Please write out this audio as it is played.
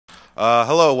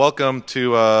Hello, welcome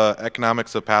to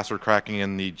Economics of Password Cracking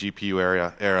in the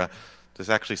GPU era. This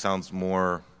actually sounds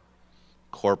more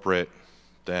corporate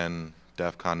than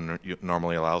DEF CON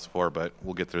normally allows for, but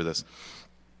we'll get through this.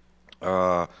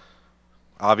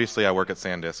 Obviously, I work at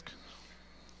SanDisk,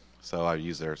 so I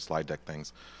use their slide deck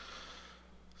things.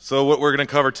 So what we're going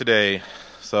to cover today,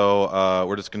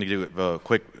 we're just going to do a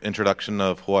quick introduction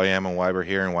of who I am and why we're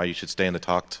here and why you should stay in the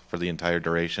talk for the entire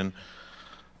duration.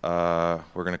 We're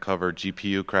going to cover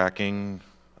GPU cracking,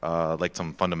 like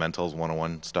some fundamentals,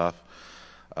 101 stuff.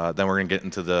 Then we're going to get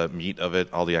into the meat of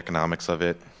it, all the economics of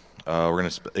it. We're going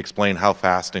to explain how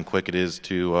fast and quick it is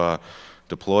to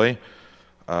deploy.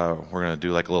 We're going to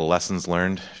do like a little lessons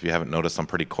learned. If you haven't noticed, I'm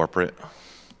pretty corporate.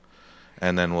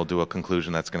 And then we'll do a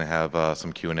conclusion that's going to have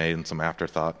some Q&A and some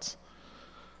afterthoughts.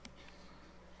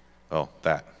 Oh,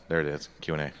 there it is,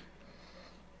 Q&A.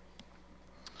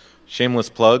 Shameless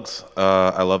plugs.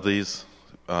 I love these.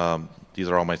 These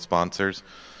are all my sponsors.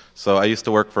 So I used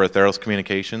to work for Atheros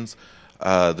Communications.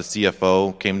 The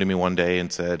CFO came to me one day and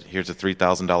said, here's a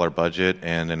 $3,000 budget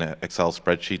and an Excel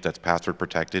spreadsheet that's password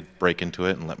protected. Break into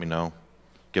it and let me know.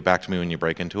 Get back to me when you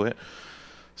break into it.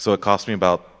 So it cost me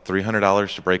about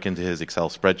 $300 to break into his Excel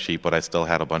spreadsheet, but I still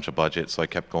had a bunch of budget, so I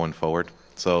kept going forward.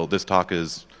 So this talk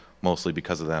is mostly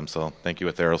because of them. So thank you,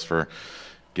 Atheros, for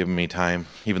giving me time,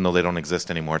 even though they don't exist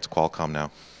anymore. It's Qualcomm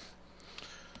now.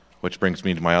 Which brings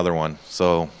me to my other one.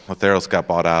 So Atheros got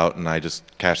bought out, and I just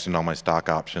cashed in all my stock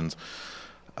options.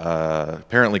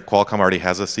 Apparently, Qualcomm already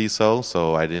has a CISO,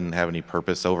 so I didn't have any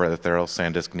purpose over at Atheros.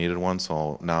 SanDisk needed one,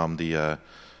 so now I'm the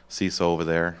CISO over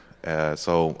there.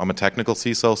 So I'm a technical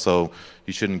CISO, so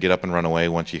you shouldn't get up and run away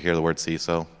once you hear the word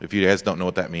CISO. If you guys don't know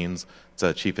what that means, it's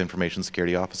a Chief Information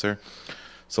Security Officer.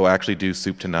 So I actually do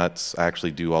soup to nuts. I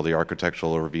actually do all the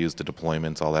architectural reviews, the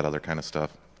deployments, all that other kind of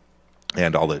stuff.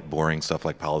 And all the boring stuff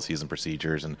like policies and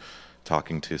procedures and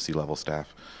talking to C-level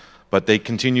staff. But they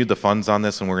continued the funds on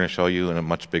this, and we're going to show you in a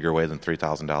much bigger way than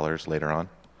 $3,000 later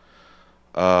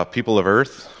on. People of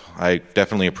Earth, I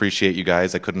definitely appreciate you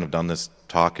guys. I couldn't have done this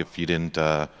talk if you didn't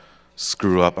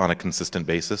screw up on a consistent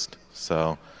basis.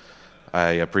 So I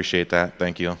appreciate that.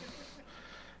 Thank you.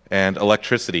 And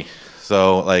electricity.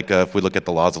 So like if we look at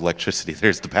the laws of electricity,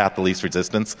 there's the path of least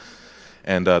resistance.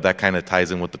 And that kind of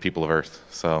ties in with the people of Earth.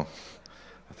 So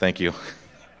thank you.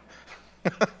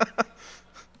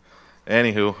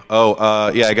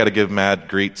 Anywho, yeah, I got to give mad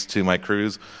greets to my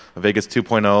crews. Vegas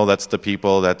 2.0, that's the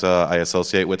people that I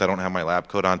associate with. I don't have my lab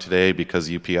coat on today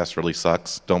because UPS really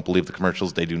sucks. Don't believe the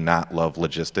commercials. They do not love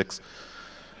logistics.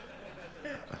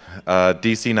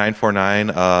 DC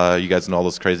 949, you guys know all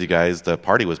those crazy guys. The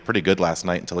party was pretty good last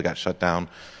night until it got shut down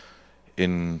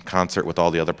in concert with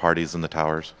all the other parties in the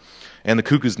towers. And the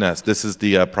Cuckoo's Nest, this is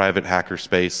the private hacker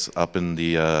space up in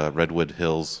the Redwood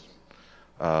Hills.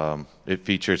 It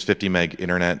features 50 meg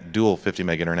internet, dual 50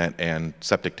 meg internet, and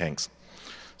septic tanks.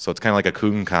 So it's kind of like a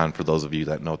KugenCon for those of you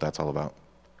that know what that's all about.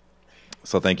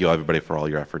 So thank you everybody for all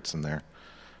your efforts in there,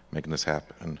 making this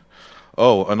happen.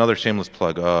 Oh, another shameless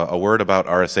plug, a word about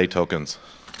RSA tokens.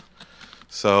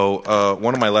 So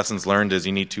one of my lessons learned is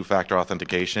you need two-factor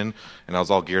authentication, and I was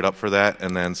all geared up for that,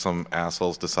 and then some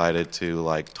assholes decided to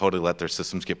like totally let their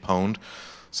systems get pwned.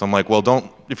 So I'm like, well, if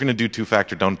you're going to do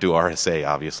two-factor, don't do RSA,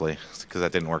 obviously, because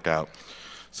that didn't work out.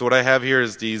 So what I have here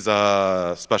is these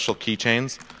special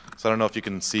keychains. So I don't know if you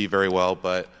can see very well,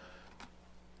 but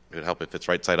it would help if it's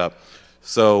right side up.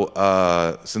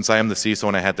 So since I am the CISO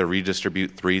and I had to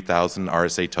redistribute 3,000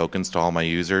 RSA tokens to all my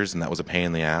users, and that was a pain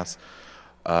in the ass,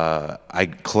 I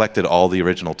collected all the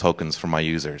original tokens from my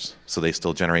users, so they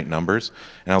still generate numbers.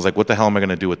 And I was like, what the hell am I going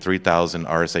to do with 3,000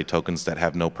 RSA tokens that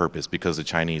have no purpose because the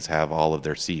Chinese have all of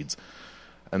their seeds?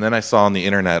 And then I saw on the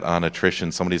internet on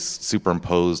attrition, somebody's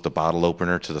superimposed a bottle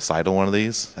opener to the side of one of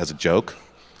these as a joke.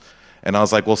 And I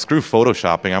was like, well, screw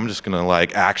photoshopping. I'm just going to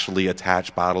like actually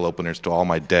attach bottle openers to all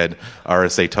my dead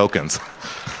RSA tokens.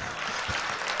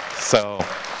 So,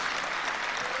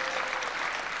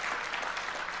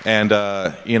 and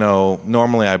you know,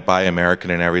 normally I buy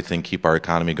American and everything, keep our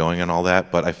economy going and all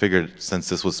that. But I figured since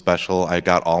this was special, I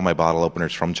got all my bottle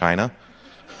openers from China.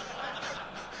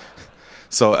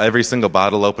 So every single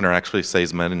bottle opener actually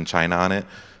says made in China on it.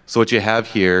 So what you have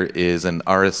here is an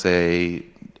RSA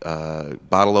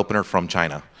bottle opener from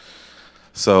China.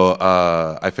 So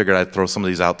I figured I'd throw some of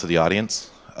these out to the audience.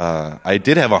 I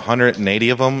did have 180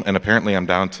 of them, and apparently I'm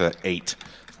down to 8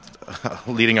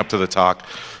 leading up to the talk.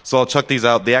 So I'll chuck these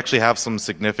out. They actually have some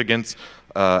significance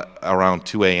around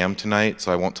 2 a.m. tonight,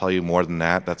 so I won't tell you more than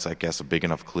that. That's, I guess, a big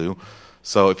enough clue.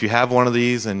 So if you have one of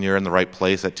these and you're in the right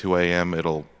place at 2 a.m.,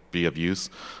 it'll be of use.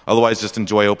 Otherwise, just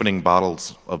enjoy opening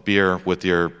bottles of beer with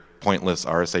your pointless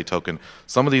RSA token.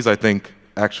 Some of these I think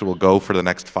actually will go for the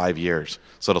next 5 years.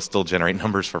 So it'll still generate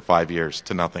numbers for 5 years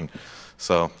to nothing.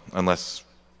 So unless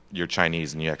you're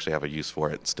Chinese and you actually have a use for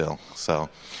it still. So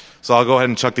I'll go ahead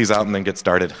and chuck these out and then get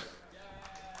started.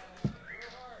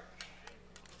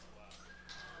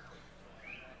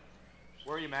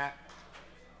 Where are you, Matt?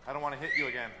 I don't want to hit you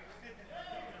again.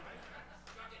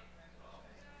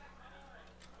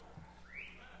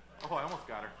 Oh, I almost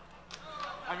got her.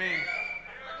 I mean...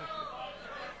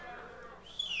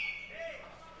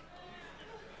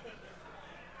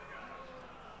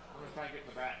 I'm going to try and get in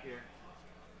the back here.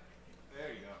 There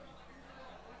you go.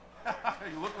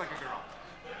 You look like a girl.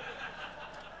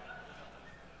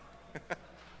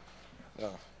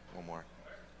 Oh, one more.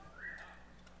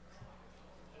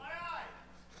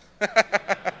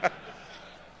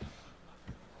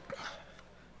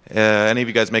 Any of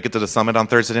you guys make it to the summit on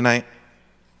Thursday night?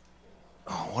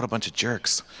 Oh, what a bunch of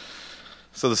jerks.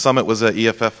 So the summit was an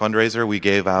EFF fundraiser. We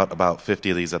gave out about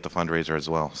 50 of these at the fundraiser as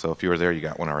well. So if you were there, you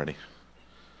got one already.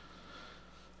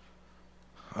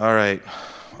 All right,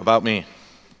 about me.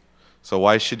 So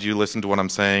why should you listen to what I'm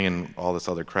saying and all this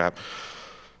other crap?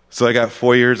 So I got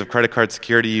 4 years of credit card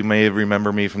security. You may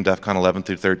remember me from DEF CON 11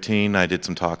 through 13. I did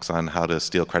some talks on how to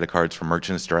steal credit cards from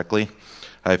merchants directly.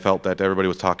 I felt that everybody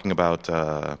was talking about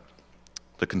the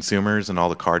consumers and all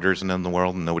the carders in the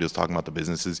world, and nobody was talking about the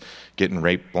businesses getting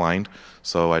raped blind.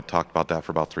 So I talked about that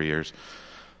for about 3 years.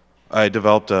 I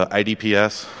developed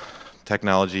IDPS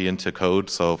technology into code,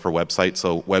 so for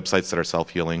websites, that are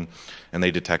self-healing, and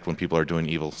they detect when people are doing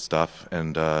evil stuff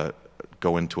and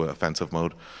go into offensive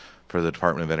mode for the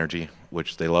Department of Energy,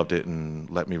 which they loved it and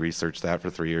let me research that for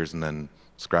 3 years and then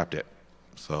scrapped it.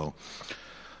 So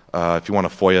if you want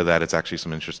to FOIA that, it's actually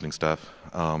some interesting stuff.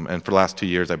 And for the last 2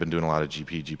 years, I've been doing a lot of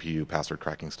GPU password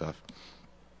cracking stuff.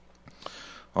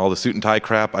 All the suit and tie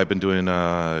crap, I've been doing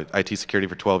IT security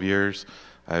for 12 years.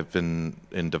 I've been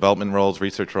in development roles,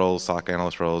 research roles, SOC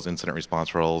analyst roles, incident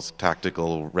response roles,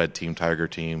 tactical, red team, tiger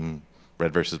team,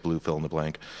 red versus blue, fill in the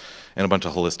blank, and a bunch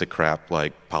of holistic crap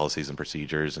like policies and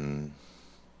procedures and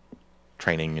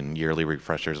training and yearly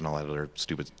refreshers and all that other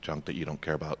stupid junk that you don't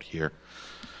care about here.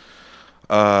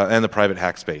 And the private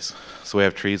hack space. So we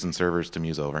have trees and servers to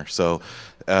muse over. So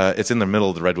it's in the middle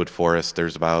of the redwood forest.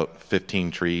 There's about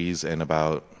 15 trees and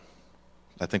about,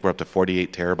 I think we're up to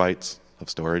 48 terabytes of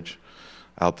storage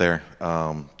out there,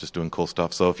 just doing cool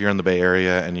stuff. So if you're in the Bay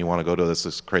Area and you want to go to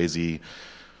this crazy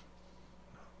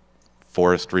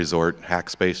forest resort hack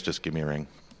space, just give me a ring.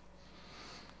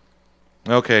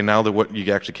 Okay, now what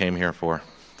you actually came here for.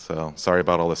 So sorry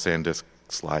about all the SanDisk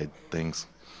slide things.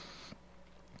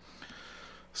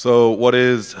 So what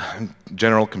is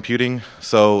general computing?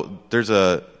 So there's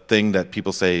a thing that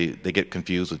people say they get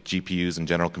confused with GPUs and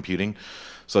general computing.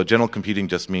 So general computing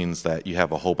just means that you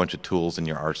have a whole bunch of tools in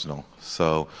your arsenal.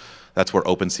 So that's where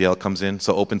OpenCL comes in.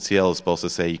 So OpenCL is supposed to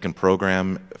say you can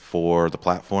program for the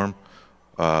platform.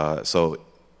 So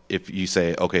if you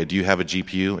say, okay, do you have a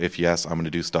GPU? If yes, I'm going to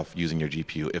do stuff using your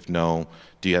GPU. If no,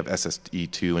 do you have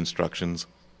SSE2 instructions?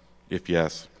 If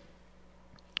yes,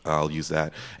 I'll use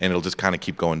that. And it'll just kind of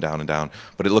keep going down and down.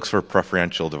 But it looks for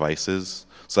preferential devices.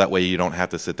 So that way you don't have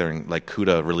to sit there and, like,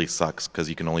 CUDA really sucks because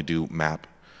you can only do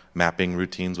mapping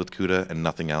routines with CUDA and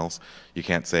nothing else. You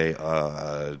can't say,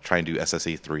 try and do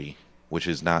SSE3, which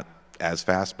is not as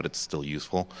fast, but it's still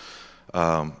useful.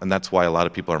 And that's why a lot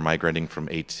of people are migrating from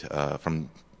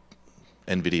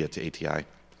NVIDIA to ATI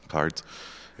cards.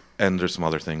 And there's some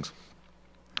other things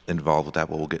involved with that,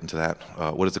 but we'll get into that.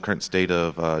 What is the current state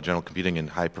of general computing and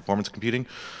high-performance computing?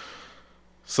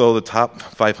 So the top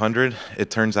 500, it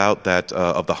turns out that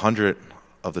of the 100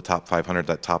 of the top 500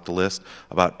 that top the list,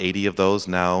 about 80 of those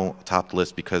now top the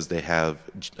list because they have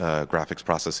graphics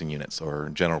processing units or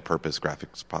general-purpose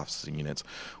graphics processing units,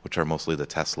 which are mostly the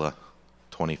Tesla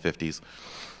 2050s.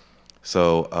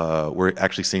 So we're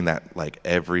actually seeing that, like,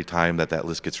 every time that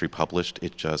list gets republished,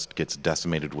 it just gets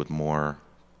decimated with more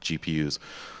GPUs.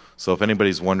 So if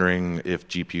anybody's wondering if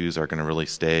GPUs are going to really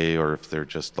stay or if they're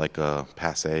just like a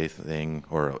passe thing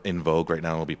or in vogue right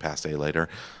now, it'll be passe later,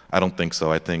 I don't think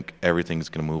so. I think everything's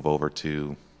going to move over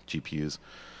to GPUs.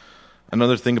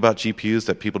 Another thing about GPUs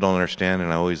that people don't understand,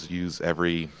 and I always use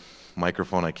every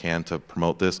microphone I can to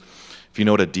promote this, if you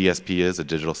know what a DSP is, a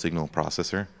digital signal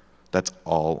processor, that's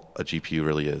all a GPU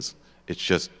really is. It's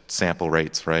just sample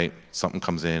rates, right? Something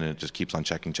comes in and it just keeps on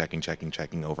checking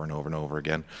over and over and over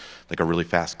again, like a really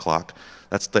fast clock.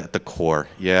 That's the core.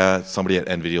 Yeah, somebody at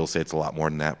NVIDIA will say it's a lot more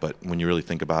than that, but when you really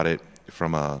think about it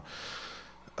from a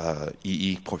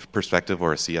EE perspective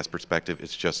or a CS perspective,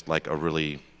 it's just like a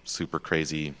really super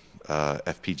crazy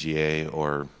FPGA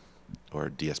or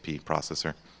DSP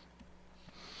processor.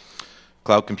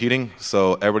 Cloud computing.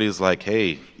 So everybody's like,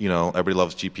 hey, everybody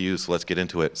loves GPUs, so let's get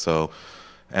into it. So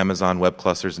Amazon Web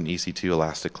Clusters and EC2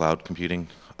 Elastic Cloud Computing,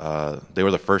 they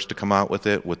were the first to come out with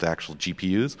it with the actual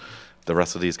GPUs. The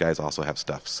rest of these guys also have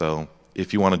stuff. So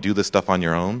if you want to do this stuff on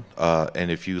your own, and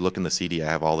if you look in the CD, I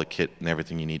have all the kit and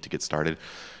everything you need to get started.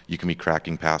 You can be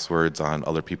cracking passwords on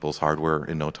other people's hardware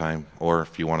in no time. Or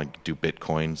if you want to do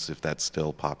Bitcoins, if that's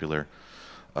still popular,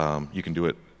 you can do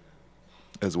it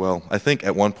as well. I think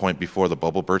at one point before the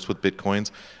bubble burst with Bitcoins,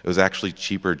 it was actually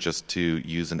cheaper just to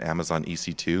use an Amazon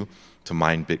EC2 to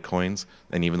mine Bitcoins.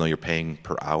 And even though you're paying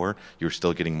per hour, you're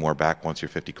still getting more back once your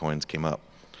 50 coins came up.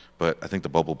 But I think the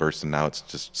bubble burst, and now it's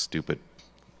just stupid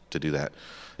to do that.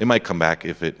 It might come back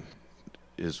if it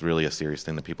is really a serious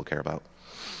thing that people care about.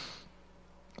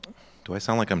 Do I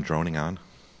sound like I'm droning on?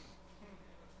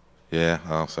 Yeah,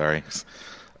 oh, sorry.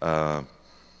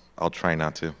 I'll try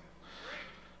not to.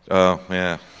 Oh,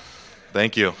 yeah.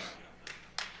 Thank you.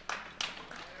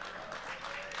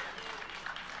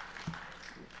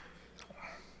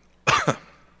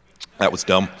 That was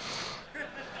dumb.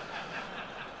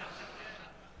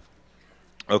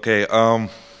 Okay,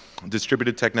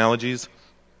 distributed technologies.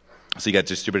 So you got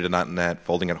distributed .NET,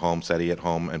 folding at home, SETI at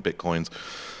home, and Bitcoins.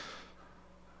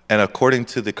 And according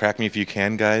to the Crack Me If You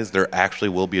Can guys, there actually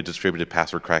will be a distributed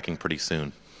password cracking pretty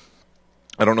soon.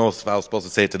 I don't know if I was supposed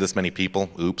to say it to this many people.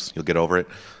 Oops, you'll get over it.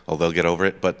 Oh, they'll get over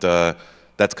it. But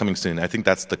that's coming soon. I think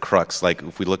that's the crux. Like,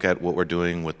 if we look at what we're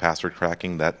doing with password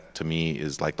cracking, that, to me,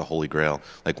 is like the holy grail.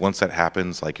 Like, once that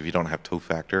happens, like, if you don't have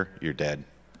two-factor, you're dead.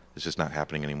 It's just not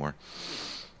happening anymore.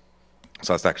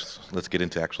 So let's get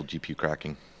into actual GPU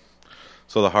cracking.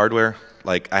 So the hardware,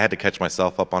 like, I had to catch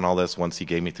myself up on all this once he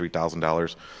gave me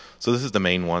 $3,000. So this is the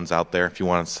main ones out there. If you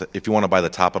want to buy the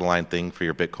top of the line thing for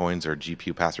your Bitcoins or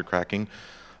GPU password cracking,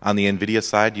 on the NVIDIA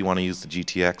side, you want to use the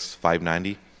GTX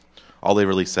 590. All they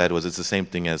really said was it's the same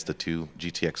thing as the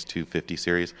GTX 250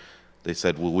 series. They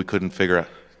said, well, we couldn't figure out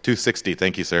 260.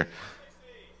 Thank you, sir.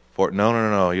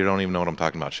 No. You don't even know what I'm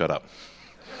talking about. Shut up.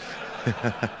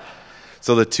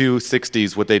 So the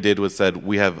 260s, what they did was said,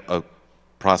 we have a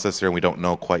processor and we don't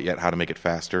know quite yet how to make it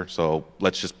faster, so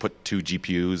let's just put 2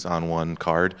 GPUs on one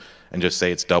card and just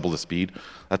say it's double the speed.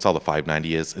 That's all the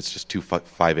 590 is. It's just 2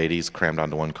 580s crammed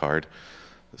onto one card.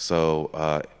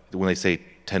 So when they say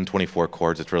 1024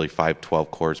 cores, it's really 512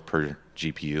 cores per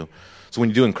GPU. So when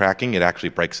you're doing cracking, it actually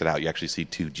breaks it out. You actually see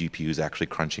 2 GPUs actually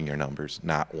crunching your numbers,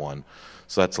 not one.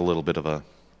 So that's a little bit of a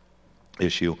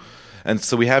issue. And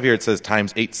so we have here, it says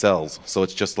times 8 cells. So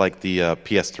it's just like the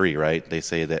PS3, right? They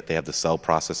say that they have the cell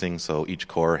processing, so each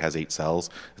core has 8 cells.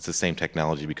 It's the same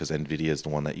technology because NVIDIA is the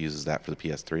one that uses that for the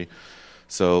PS3.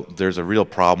 So there's a real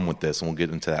problem with this, and we'll get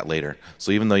into that later.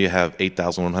 So even though you have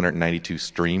 8,192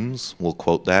 streams, we'll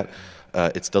quote that,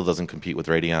 it still doesn't compete with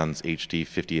Radeon's HD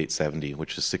 5870,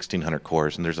 which is 1,600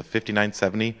 cores. And there's a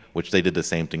 5970, which they did the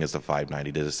same thing as the 590.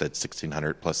 They just said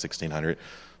 1,600 plus 1,600.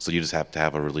 So you just have to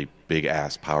have a really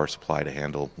big-ass power supply to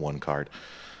handle one card.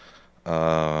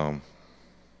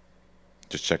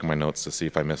 Just checking my notes to see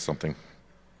if I missed something.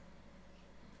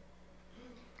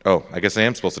 Oh, I guess I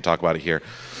am supposed to talk about it here.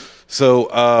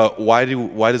 So why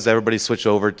does everybody switch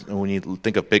over when you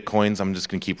think of Bitcoins? I'm just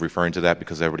going to keep referring to that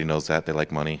because everybody knows that. They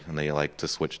like money, and they like to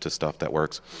switch to stuff that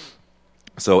works.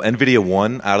 So NVIDIA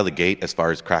won out of the gate as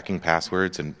far as cracking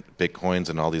passwords and Bitcoins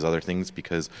and all these other things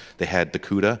because they had the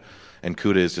CUDA. And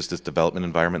CUDA is just this development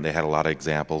environment. They had a lot of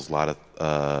examples, a lot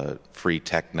of free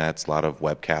tech nets, a lot of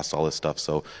webcasts, all this stuff.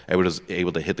 So everybody was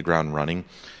able to hit the ground running.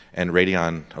 And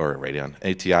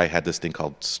ATI had this thing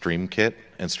called StreamKit.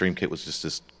 And StreamKit was just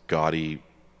this gaudy,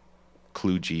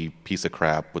 kludgy piece of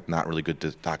crap with not really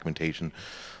good documentation.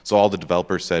 So all the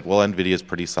developers said, well, NVIDIA is a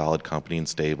pretty solid company and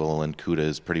stable, and CUDA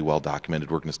is pretty well documented.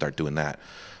 We're going to start doing that.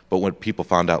 But what people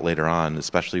found out later on,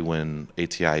 especially when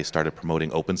ATI started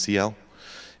promoting OpenCL,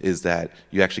 is that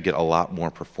you actually get a lot more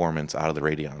performance out of the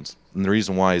Radeons. And the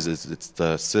reason why is it's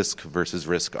the CISC versus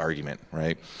RISC argument,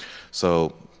 right?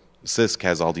 So CISC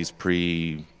has all these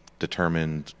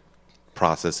predetermined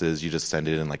processes. You just send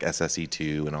it in like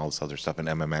SSE2 and all this other stuff in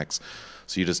MMX.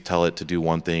 So you just tell it to do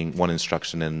one thing, one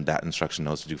instruction, and that instruction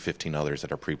knows to do 15 others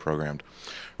that are pre-programmed.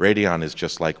 Radeon is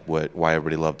just like why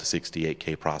everybody loved the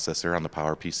 68K processor on the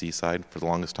PowerPC side for the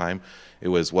longest time. It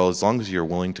was, well, as long as you're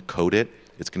willing to code it,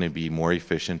 it's going to be more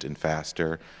efficient and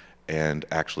faster and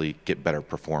actually get better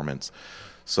performance.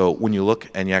 So when you look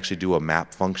and you actually do a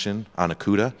map function on a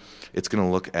CUDA, it's going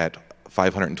to look at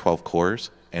 512 cores,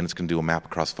 and it's going to do a map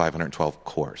across 512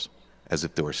 cores as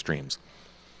if there were streams.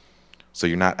 So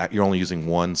you're only using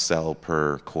 1 cell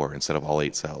per core instead of all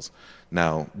 8 cells.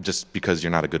 Now, just because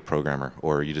you're not a good programmer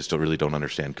or you just really don't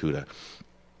understand CUDA.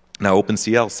 Now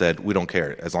OpenCL said, we don't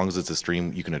care. As long as it's a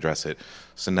stream, you can address it.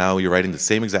 So now you're writing the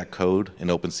same exact code in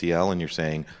OpenCL and you're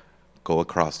saying, go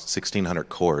across 1,600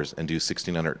 cores and do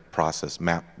 1,600 process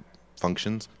map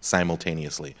functions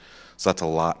simultaneously. So that's a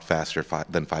lot faster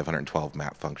than 512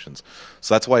 map functions.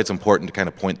 So that's why it's important to kind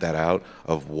of point that out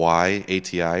of why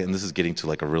ATI, and this is getting to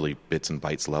like a really bits and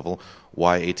bytes level,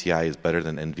 why ATI is better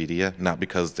than NVIDIA, not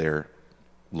because their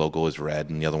logo is red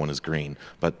and the other one is green,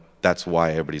 but that's why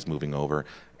everybody's moving over.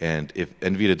 And if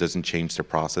NVIDIA doesn't change their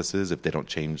processes, if they don't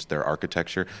change their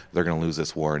architecture, they're going to lose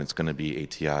this war, and it's going to be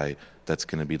ATI that's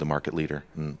going to be the market leader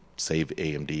and save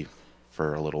AMD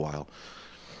for a little while.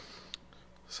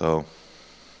 So,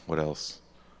 what else?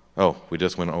 Oh, we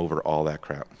just went over all that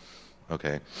crap.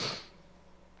 Okay.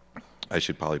 I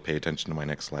should probably pay attention to my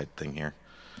next slide thing here.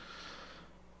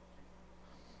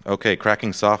 Okay,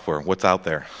 cracking software. What's out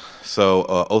there? So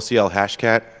OCL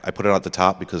Hashcat, I put it at the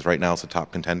top because right now it's a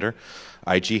top contender.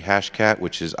 IG Hashcat,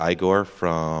 which is Igor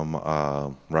from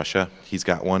Russia, he's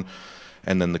got one.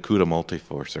 And then the CUDA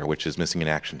Multiforcer, which is missing in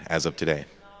action as of today.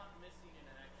 Not missing in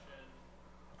action.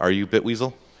 Are you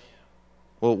Bitweasel?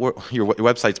 Well, your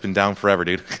website's been down forever,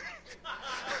 dude.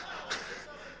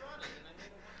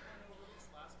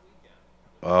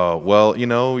 Oh, well, you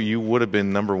know, you would have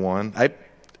been #1.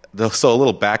 So a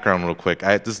little background real quick.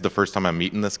 This is the first time I'm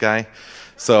meeting this guy.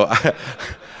 So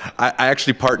I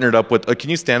actually partnered up with, can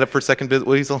you stand up for a second,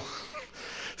 Bitweasel?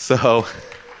 So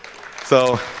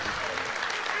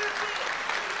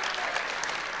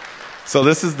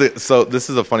this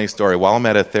is a funny story. While I'm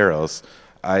at Atheros,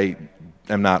 I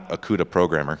am not a CUDA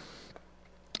programmer,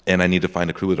 and I need to find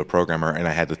a CUDA programmer, and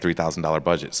I had the $3,000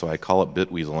 budget. So I call up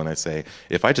Bitweasel and I say,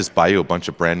 if I just buy you a bunch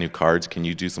of brand new cards, can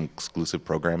you do some exclusive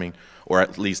programming, or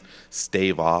at least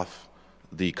stave off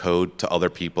the code to other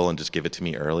people and just give it to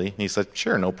me early? And he said,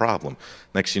 sure, no problem.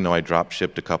 Next you know, I drop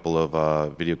shipped a couple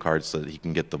of video cards so that he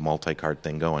can get the multi-card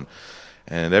thing going.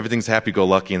 And everything's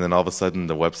happy-go-lucky, and then all of a sudden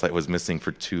the website was missing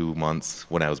for 2 months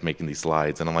when I was making these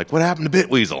slides. And I'm like, what happened to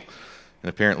Bitweasel? And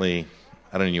apparently,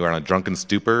 I don't know, you were on a drunken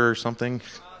stupor or something? No,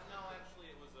 actually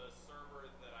it was a server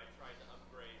that I tried to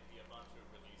upgrade the Ubuntu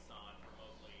release on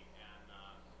remotely, and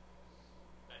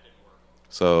that didn't work.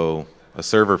 So, a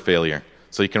server failure.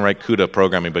 So you can write CUDA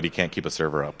programming, but you can't keep a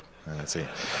server up. Let's see.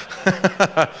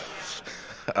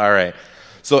 All right.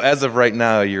 So as of right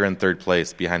now, you're in 3rd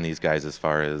place behind these guys as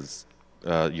far as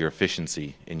your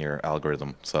efficiency in your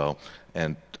algorithm. So,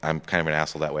 and I'm kind of an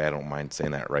asshole that way. I don't mind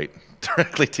saying that right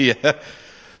directly to you.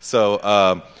 So,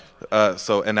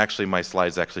 and actually my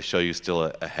slides actually show you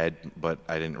still ahead, but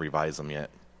I didn't revise them yet.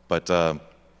 But,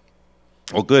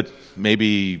 well, good.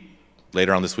 Maybe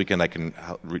later on this weekend I can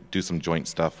do some joint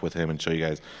stuff with him and show you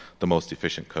guys the most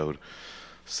efficient code.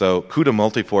 So CUDA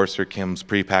Multiforcer comes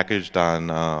pre-packaged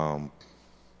on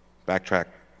Backtrack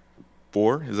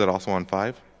 4. Is it also on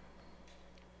 5?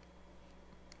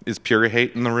 Is Pure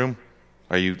Hate in the room?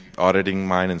 Are you auditing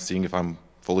mine and seeing if I'm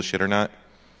full of shit or not?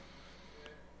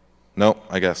 No,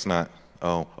 I guess not.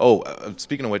 Oh,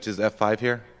 speaking of which, is F5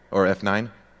 here? Or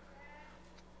F9?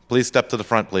 Please step to the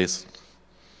front, please.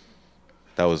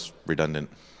 That was redundant.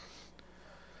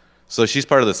 So she's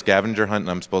part of the scavenger hunt,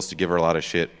 and I'm supposed to give her a lot of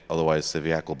shit, otherwise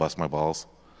Civiac will bust my balls.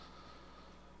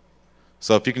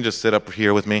 So if you can just sit up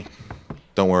here with me.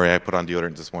 Don't worry, I put on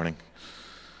deodorant this morning.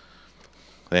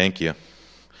 Thank you.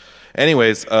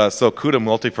 Anyways, so CUDA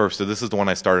Multiforcer, this is the one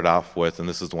I started off with, and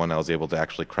this is the one I was able to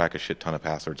actually crack a shit ton of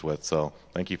passwords with, so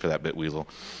thank you for that, Bitweasel.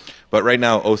 But right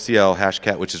now, OCL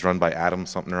Hashcat, which is run by Adam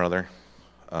something or other,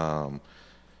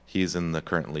 he's in the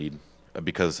current lead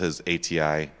because his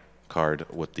ATI card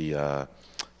with the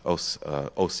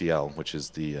OCL, which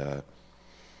is the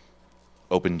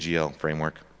OpenGL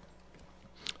framework.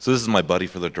 So this is my buddy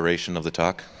for the duration of the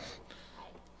talk.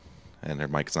 And her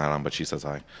mic's not on, but she says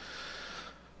hi.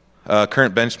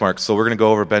 Current benchmarks. So we're going to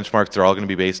go over benchmarks. They're all going to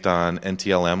be based on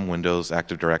NTLM, Windows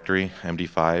Active Directory,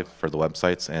 MD5 for the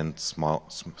websites, and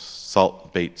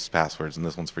salt-based passwords. And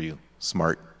this one's for you.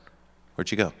 Smart.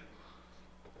 Where'd you go?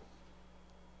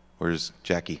 Where's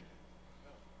Jackie?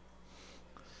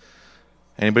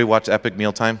 Anybody watch Epic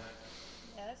Mealtime?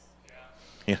 Yes.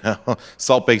 You know,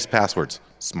 salt-based passwords.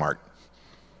 Smart.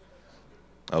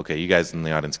 Okay, you guys in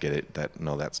the audience get it, that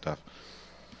know that stuff.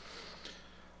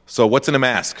 So what's in a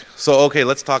mask? So okay,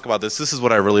 let's talk about this. This is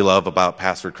what I really love about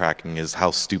password cracking, is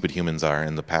how stupid humans are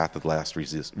and the path of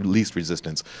least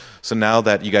resistance. So now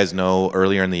that you guys know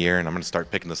earlier in the year, and I'm going to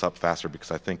start picking this up faster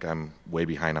because I think I'm way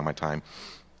behind on my time,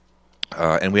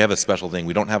 and we have a special thing.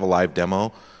 We don't have a live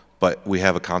demo, but we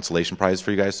have a consolation prize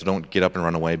for you guys, so don't get up and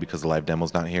run away because the live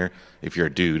demo's not here. If you're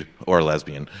a dude or a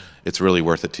lesbian, it's really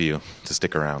worth it to you to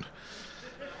stick around.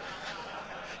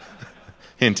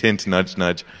 Hint, hint, nudge,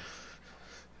 nudge.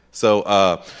 So,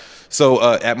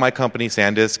 at my company,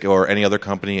 SanDisk, or any other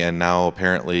company, and now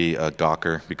apparently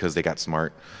Gawker, because they got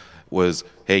smart, was,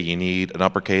 hey, you need an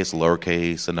uppercase, a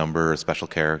lowercase, a number, a special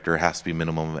character. It has to be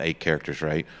minimum of 8 characters,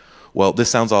 right? Well,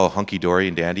 this sounds all hunky-dory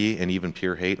and dandy, and even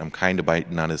pure hate. I'm kind of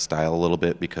biting on his style a little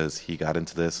bit because he got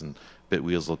into this, and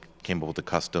Bitwheels came up with a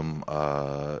custom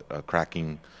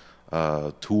cracking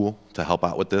tool to help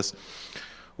out with this,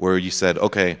 where you said,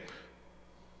 okay,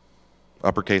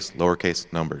 uppercase,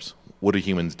 lowercase, numbers. What do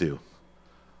humans do?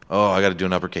 Oh, I got to do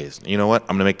an uppercase. You know what? I'm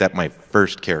going to make that my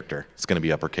first character. It's going to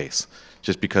be uppercase,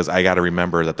 just because I got to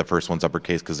remember that the first one's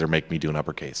uppercase because they're making me do an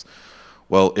uppercase.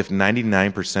 Well, if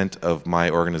 99% of my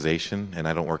organization, and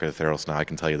I don't work at Ethereals now, I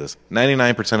can tell you this,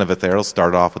 99% of Ethereals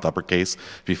started off with uppercase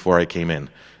before I came in. And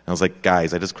I was like,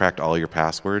 guys, I just cracked all your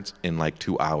passwords in like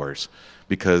 2 hours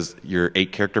because your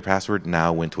 8-character password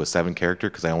now went to a 7-character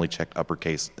because I only checked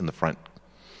uppercase in the front.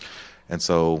 And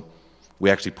so we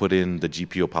actually put in the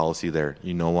GPO policy there.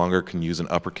 You no longer can use an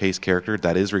uppercase character.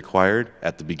 That is required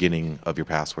at the beginning of your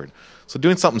password. So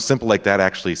doing something simple like that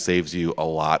actually saves you a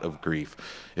lot of grief.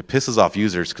 It pisses off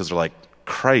users because they're like,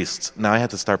 Christ, now I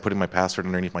have to start putting my password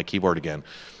underneath my keyboard again.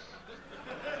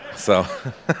 So,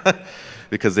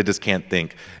 because they just can't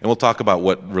think. And we'll talk about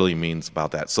what really means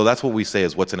about that. So that's what we say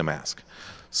is what's in a mask.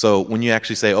 So when you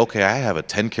actually say, okay, I have a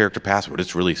 10-character password,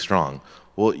 it's really strong.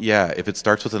 Well, yeah, if it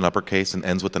starts with an uppercase and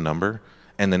ends with a number,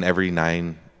 and then every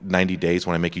 90 days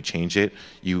when I make you change it,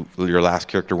 your last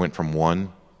character went from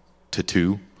 1 to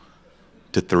 2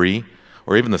 to 3,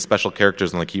 or even the special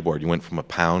characters on the keyboard, you went from a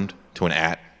pound to an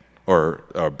at, or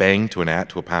a bang to an at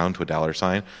to a pound to a dollar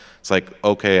sign. It's like,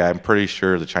 okay, I'm pretty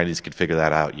sure the Chinese could figure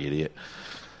that out, you idiot.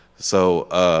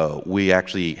 So we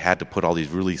actually had to put all these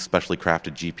really specially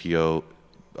crafted GPO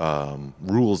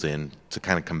rules in to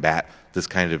kind of combat this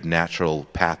kind of natural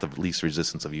path of least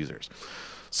resistance of users.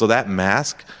 So that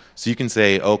mask, so you can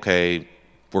say, okay,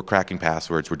 we're cracking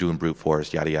passwords, we're doing brute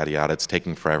force, yada, yada, yada. It's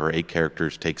taking forever. 8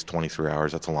 characters takes 23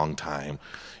 hours. That's a long time.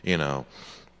 You know,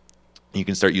 you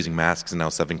can start using masks, and now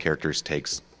 7 characters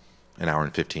takes an hour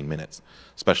and 15 minutes.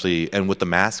 Especially, and with the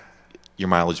mask, your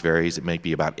mileage varies. It may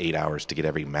be about 8 hours to get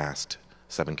every masked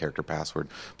 7-character password,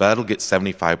 but that'll get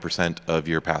 75% of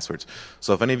your passwords.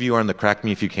 So if any of you are in the Crack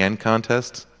Me If You Can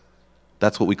contest,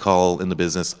 that's what we call in the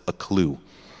business a clue.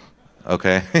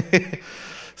 Okay?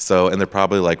 So, and they're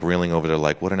probably like reeling over there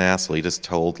like, what an asshole. He just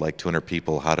told like 200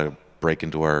 people how to break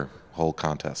into our whole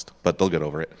contest, but they'll get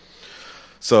over it.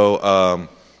 So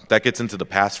that gets into the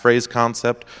passphrase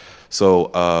concept. So,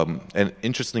 and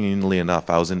interestingly enough,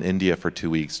 I was in India for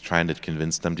 2 weeks trying to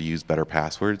convince them to use better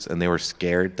passwords, and they were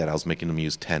scared that I was making them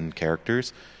use 10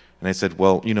 characters. And I said,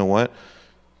 well, you know what?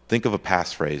 Think of a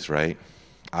passphrase, right?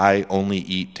 I only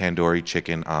eat tandoori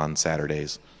chicken on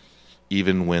Saturdays,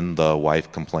 even when the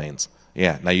wife complains.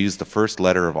 Yeah, now you use the first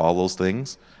letter of all those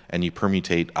things, and you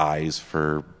permutate I's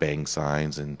for bang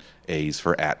signs and A's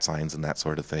for at signs and that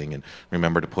sort of thing. And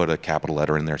remember to put a capital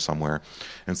letter in there somewhere.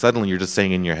 And suddenly you're just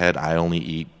saying in your head, I only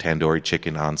eat tandoori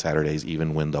chicken on Saturdays,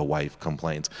 even when the wife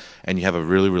complains. And you have a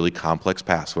really, really complex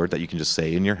password that you can just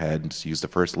say in your head and just use the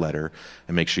first letter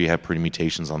and make sure you have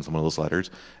permutations on some of those letters.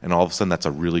 And all of a sudden, that's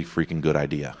a really freaking good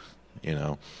idea, you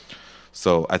know?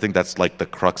 So I think that's like the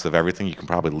crux of everything. You can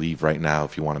probably leave right now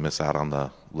if you want to miss out on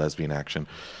the lesbian action.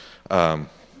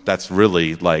 That's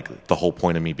really like the whole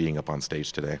point of me being up on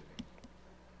stage today.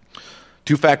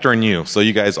 2-factor and you. So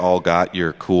you guys all got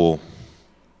your cool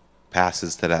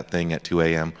passes to that thing at 2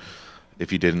 a.m.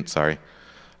 If you didn't, sorry.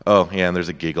 Oh, yeah, and there's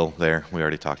a giggle there. We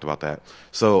already talked about that.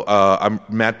 So I'm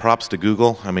mad props to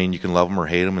Google. I mean, you can love them or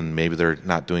hate them, and maybe they're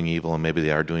not doing evil, and maybe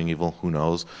they are doing evil. Who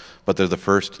knows? But they're the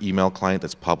first email client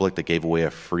that's public that gave away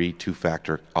a free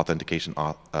 2-factor authentication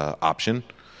option,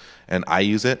 and I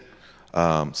use it.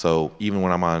 So even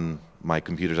when I'm on my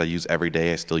computers I use every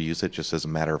day, I still use it just as a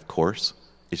matter of course.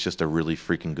 It's just a really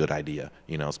freaking good idea,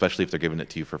 you know, especially if they're giving it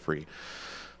to you for free.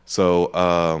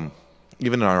 So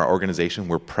even in our organization,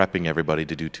 we're prepping everybody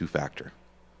to do 2-factor.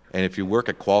 And if you work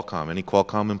at Qualcomm, any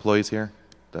Qualcomm employees here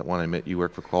that want to admit you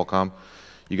work for Qualcomm,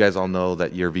 you guys all know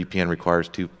that your VPN requires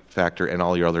 2-factor and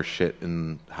all your other shit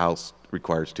in-house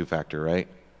requires 2-factor, right?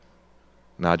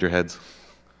 Nod your heads.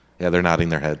 Yeah, they're nodding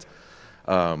their heads.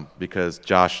 Because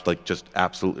Josh like just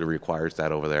absolutely requires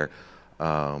that over there.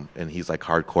 And he's like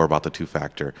hardcore about the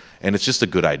 2-factor. And it's just a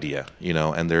good idea, you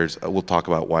know, and we'll talk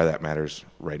about why that matters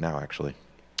right now, actually.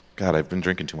 God, I've been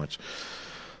drinking too much.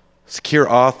 Secure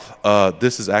auth,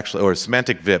 this is actually, or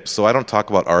semantic VIP. So I don't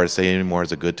talk about RSA anymore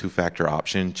as a good 2-factor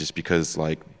option just because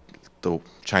like the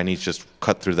Chinese just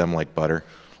cut through them like butter.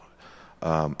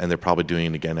 And they're probably doing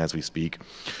it again as we speak.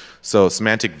 So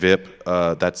semantic VIP,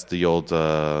 that's the old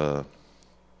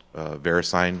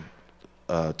VeriSign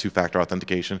two-factor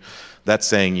authentication. That's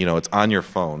saying, you know, it's on your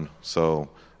phone. So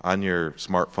on your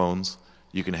smartphones,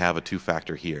 you can have a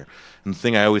two-factor here. And the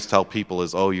thing I always tell people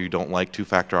is, oh, you don't like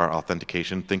two-factor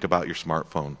authentication? Think about your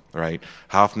smartphone, right?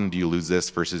 How often do you lose this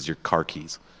versus your car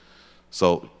keys?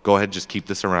 So go ahead, just keep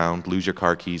this around, lose your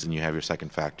car keys, and you have your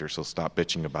second factor. So stop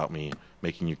bitching about me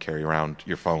making you carry around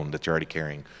your phone that you're already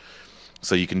carrying.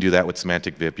 So you can do that with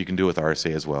semantic VIP. You can do it with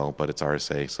RSA as well, but it's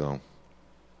RSA, so.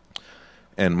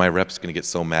 And my rep's going to get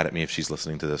so mad at me if she's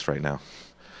listening to this right now.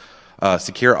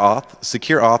 Secure auth.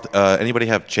 Secure auth, anybody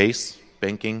have Chase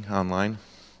banking online?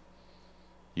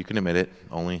 You can admit it.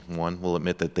 Only one will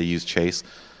admit that they use Chase.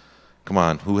 Come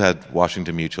on, who had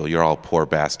Washington Mutual? You're all poor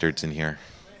bastards in here.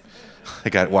 I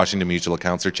got Washington Mutual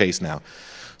accounts or Chase now.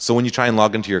 So when you try and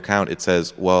log into your account, it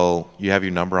says, well, you have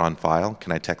your number on file.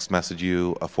 Can I text message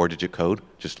you a 4-digit code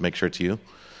just to make sure it's you?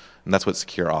 And that's what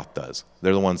Secure Auth does.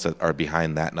 They're the ones that are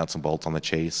behind that nuts and bolts on the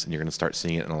Chase, and you're going to start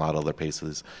seeing it in a lot of other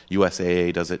places.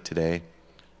 USAA does it today.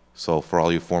 So for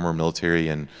all you former military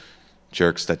and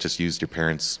jerks that just used your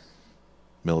parents'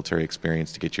 military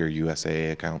experience to get your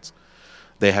USAA accounts,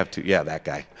 they have that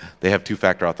guy. They have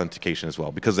two-factor authentication as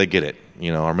well because they get it.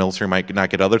 You know, our military might not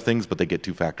get other things, but they get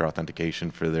two-factor authentication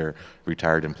for their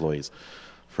retired employees,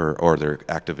 or their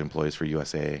active employees for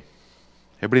USAA.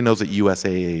 Everybody knows what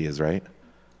USAA is, right?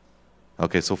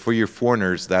 Okay, so for your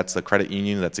foreigners, that's a credit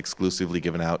union that's exclusively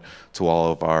given out to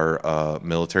all of our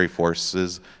military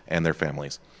forces and their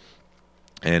families.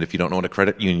 And if you don't know what a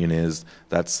credit union is,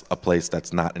 that's a place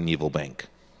that's not an evil bank.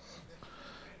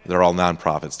 They're all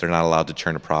nonprofits. They're not allowed to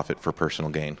churn a profit for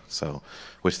personal gain. So,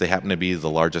 which they happen to be the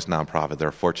largest nonprofit. They're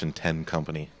a Fortune 10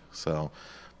 company. So,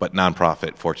 but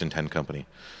nonprofit, Fortune 10 company.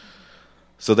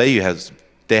 So they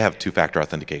have two-factor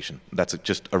authentication. That's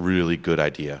just a really good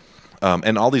idea.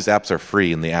 And all these apps are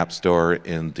free in the App Store,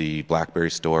 in the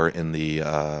BlackBerry Store, in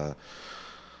the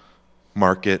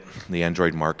market, the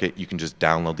Android market. You can just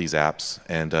download these apps,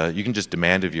 and you can just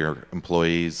demand of your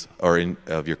employees or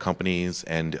of your companies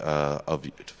and of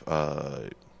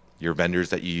your vendors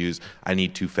that you use, I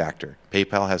need two-factor.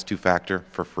 PayPal has two-factor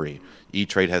for free.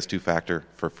 E-Trade has two-factor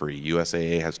for free.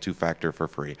 USAA has two-factor for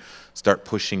free. Start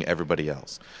pushing everybody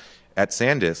else. At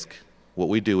SanDisk, what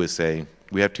we do is say,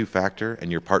 we have two-factor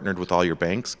and you're partnered with all your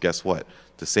banks. Guess what?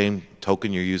 The same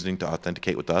token you're using to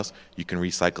authenticate with us, you can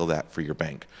recycle that for your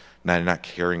bank. Now you're not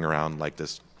carrying around like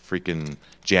this freaking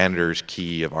janitor's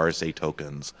key of RSA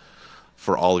tokens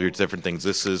for all of your different things.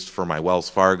 This is for my Wells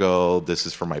Fargo. This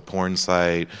is for my porn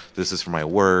site. This is for my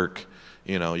work.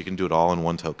 You know, you can do it all in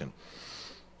one token.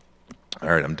 All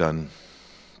right, I'm done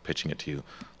pitching it to you.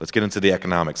 Let's get into the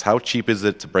economics. How cheap is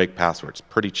it to break passwords?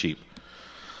 Pretty cheap.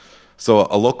 So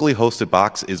a locally hosted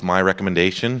box is my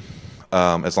recommendation,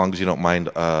 as long as you don't mind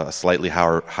a slightly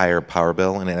higher power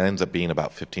bill, and it ends up being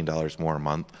about $15 more a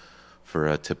month for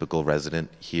a typical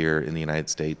resident here in the United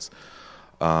States.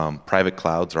 Private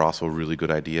clouds are also a really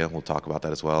good idea. We'll talk about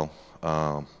that as well.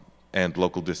 And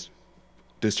local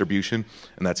distribution,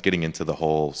 and that's getting into the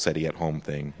whole SETI at home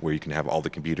thing, where you can have all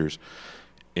the computers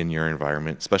in your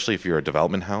environment, especially if you're a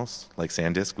development house like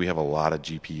SanDisk. We have a lot of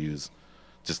GPUs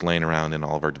just laying around in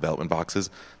all of our development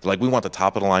boxes. They're like, we want the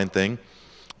top of the line thing,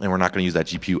 and we're not going to use that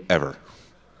GPU ever.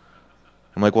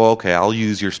 I'm like, well, okay, I'll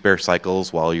use your spare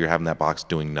cycles while you're having that box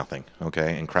doing nothing,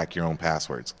 okay, and crack your own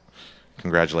passwords.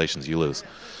 Congratulations, you lose.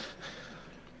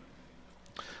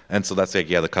 And so that's like,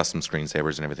 yeah, the custom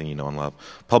screensavers and everything you know and love.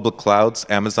 Public clouds,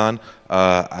 Amazon.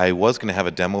 I was going to have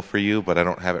a demo for you, but I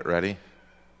don't have it ready.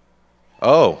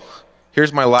 Oh,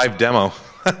 here's my live demo.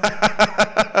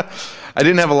 I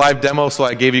didn't have a live demo, so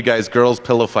I gave you guys girls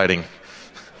pillow fighting.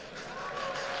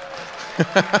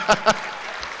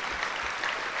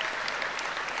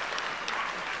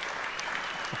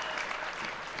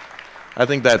 I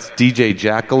think that's DJ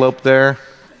Jackalope there,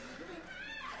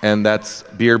 and that's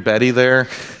Beer Betty there.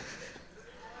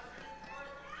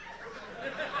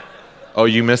 Oh,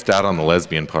 you missed out on the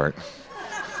lesbian part.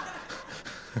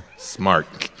 Smart.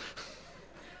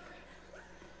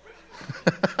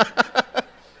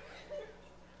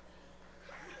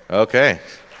 Okay.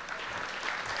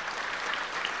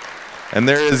 And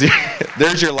there's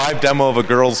your live demo of a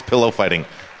girl's pillow fighting.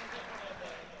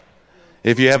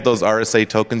 If you have those RSA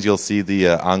tokens, you'll see the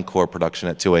encore production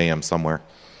at 2 a.m. somewhere.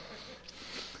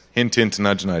 Hint, hint,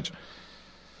 nudge, nudge.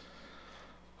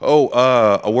 Oh,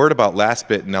 a word about last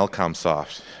bit and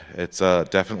Elcomsoft. It's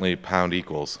definitely pound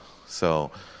equals. So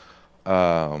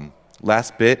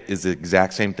last bit is the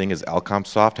exact same thing as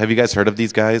Elcomsoft. Have you guys heard of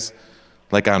these guys?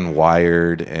 Like on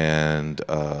Wired and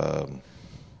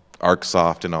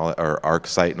ArcSoft and all, or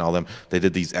ArcSight and all them. They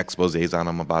did these exposés on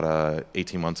them about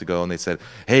 18 months ago, and they said,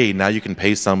 "Hey, now you can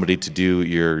pay somebody to do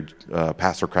your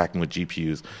password cracking with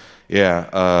GPUs."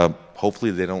 Yeah,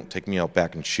 hopefully they don't take me out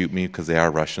back and shoot me because they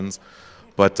are Russians.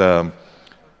 But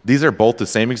these are both the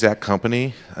same exact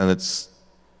company, and it's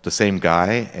the same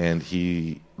guy, and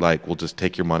he like will just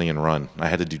take your money and run. I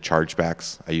had to do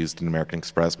chargebacks. I used an American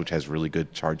Express, which has really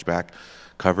good chargeback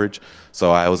coverage.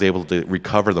 So I was able to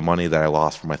recover the money that I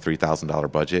lost from my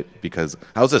 $3,000 budget because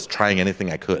I was just trying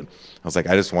anything I could. I was like,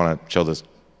 I just want to show this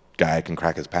guy I can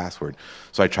crack his password.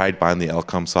 So I tried buying the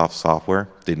Elcomsoft software.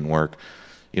 Didn't work.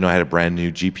 You know, I had a brand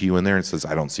new GPU in there and it says,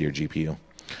 I don't see your GPU.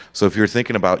 So if you're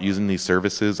thinking about using these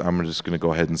services, I'm just going to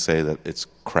go ahead and say that it's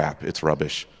crap. It's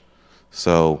rubbish.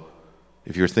 So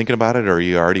if you're thinking about it or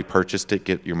you already purchased it,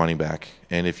 get your money back.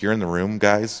 And if you're in the room,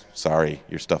 guys, sorry,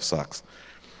 your stuff sucks.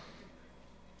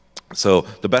 So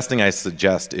the best thing I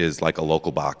suggest is like a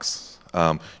local box.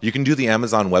 You can do the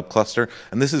Amazon web cluster,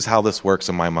 and this is how this works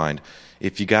in my mind.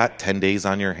 If you got 10 days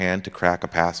on your hand to crack a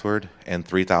password and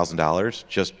 $3,000,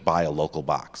 just buy a local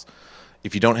box.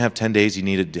 If you don't have 10 days, you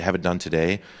need to have it done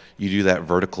today, you do that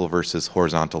vertical versus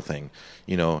horizontal thing.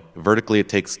 You know, vertically it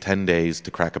takes 10 days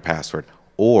to crack a password,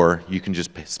 or you can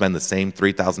just spend the same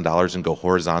 $3,000 and go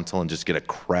horizontal and just get a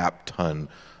crap ton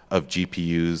of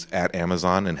GPUs at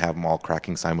Amazon and have them all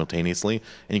cracking simultaneously,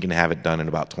 and you can have it done in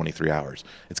about 23 hours.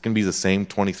 It's going to be the same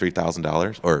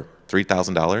 $23,000 or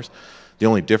 $3,000. The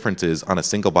only difference is on a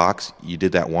single box, you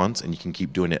did that once, and you can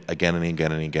keep doing it again and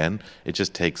again and again. It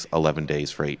just takes 11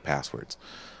 days for 8 passwords,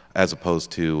 as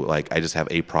opposed to like I just have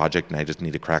a project and I just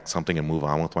need to crack something and move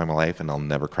on with my life, and I'll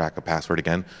never crack a password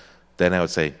again. Then I would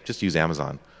say just use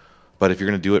Amazon. But if you're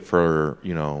going to do it for,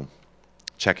 you know,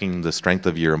 checking the strength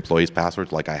of your employees'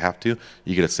 passwords like I have to,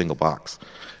 you get a single box.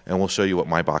 And we'll show you what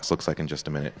my box looks like in just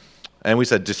a minute. And we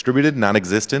said distributed,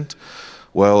 non-existent.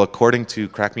 Well, according to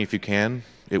Crack Me If You Can,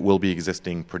 it will be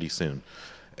existing pretty soon.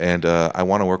 And I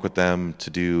want to work with them to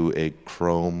do a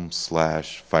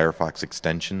Chrome/Firefox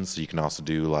extension, so you can also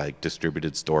do like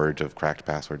distributed storage of cracked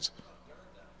passwords.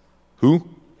 Who?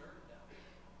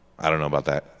 I don't know about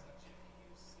that.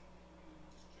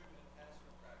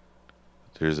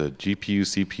 There's a GPU,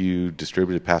 CPU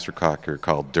distributed password cracker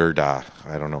called DURDA.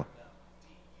 I don't know.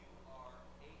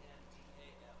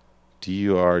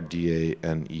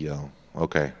 DURDANEL.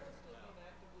 Okay.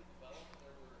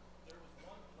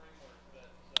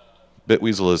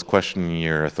 Bitweasel is questioning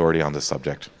your authority on this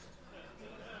subject.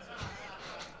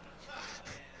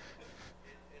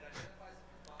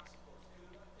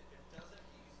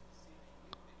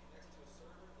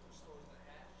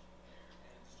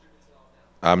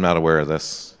 I'm not aware of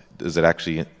this. Is it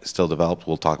actually still developed?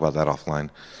 We'll talk about that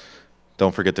offline.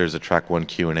 Don't forget there's a track 1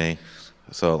 Q&A.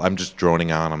 So I'm just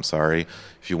droning on, I'm sorry.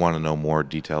 If you want to know more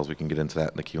details, we can get into that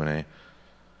in the Q&A.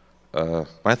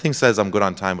 My thing says I'm good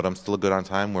on time, but I'm still good on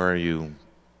time. Where are you,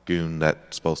 goon,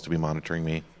 that's supposed to be monitoring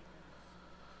me?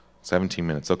 17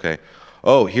 minutes, okay.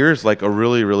 Oh, here's like a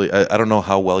really, I don't know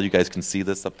how well you guys can see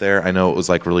this up there. I know it was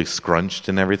like really scrunched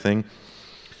and everything.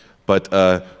 But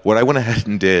what I went ahead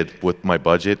and did with my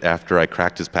budget after I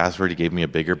cracked his password, he gave me a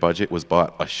bigger budget, was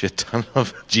bought a shit ton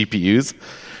of GPUs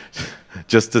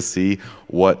just to see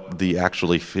what the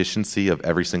actual efficiency of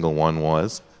every single one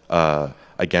was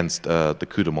against the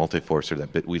CUDA multiforcer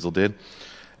that Bitweasel did.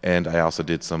 And I also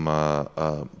did some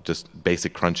just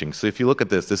basic crunching. So if you look at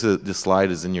this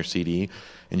slide is in your CD,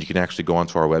 and you can actually go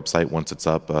onto our website once it's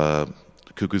up,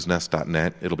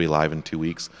 cuckoosnest.net. It'll be live in 2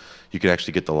 weeks. You can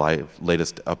actually get the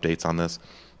latest updates on this.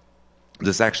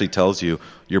 This actually tells you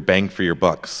your bang for your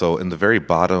buck. So in the very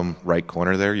bottom right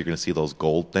corner there, you're going to see those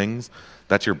gold things.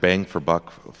 That's your bang for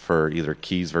buck for either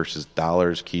keys versus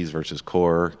dollars, keys versus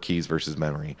core, keys versus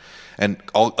memory. And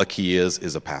all a key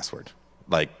is a password.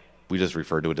 Like, we just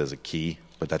refer to it as a key,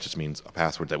 but that just means a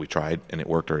password that we tried and it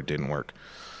worked or it didn't work.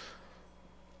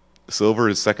 Silver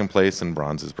is second place and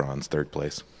bronze is bronze, third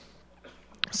place.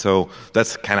 So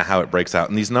that's kind of how it breaks out.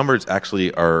 And these numbers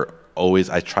actually are always,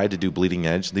 I tried to do bleeding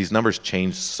edge. These numbers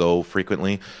change so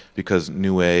frequently because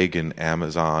Newegg and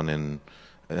Amazon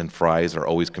and Fry's are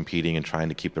always competing and trying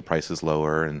to keep their prices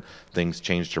lower, and things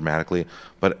change dramatically.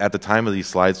 But at the time of these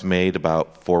slides made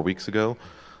about 4 weeks ago,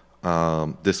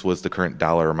 this was the current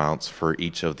dollar amounts for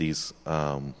each of these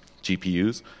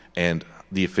GPUs and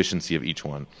the efficiency of each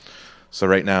one. So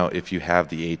right now, if you have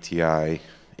the ATI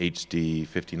HD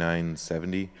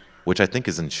 5970, which I think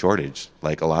is in shortage,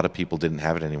 like a lot of people didn't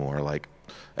have it anymore. Like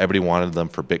everybody wanted them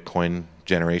for Bitcoin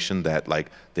generation, that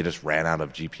like they just ran out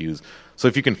of GPUs. So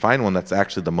if you can find one that's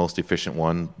actually the most efficient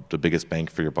one, the biggest bang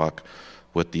for your buck,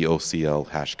 with the OCL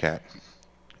Hashcat,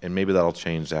 And maybe that'll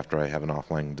change after I have an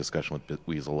offline discussion with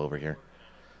Weasel over here.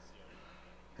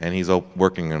 And he's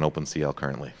working on OpenCL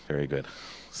currently. Very good.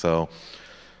 So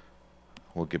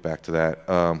we'll get back to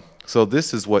that. So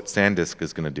this is what SanDisk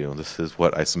is going to do. This is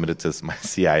what I submitted to my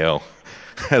CIO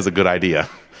as a good idea.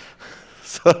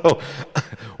 So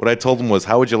what I told him was,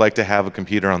 how would you like to have a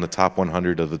computer on the top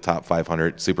 100 of the top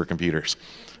 500 supercomputers?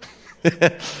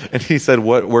 And he said,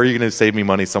 where are you going to save me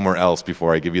money somewhere else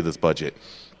before I give you this budget?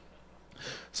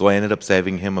 So I ended up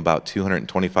saving him about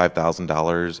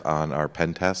 $225,000 on our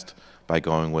pen test by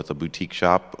going with a boutique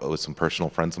shop with some personal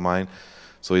friends of mine.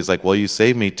 So he's like, well, you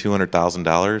saved me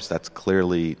 $200,000. That's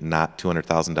clearly not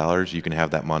 $200,000. You can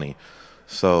have that money.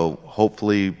 So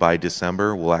hopefully by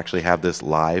December, we'll actually have this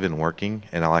live and working,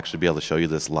 and I'll actually be able to show you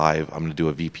this live. I'm going to do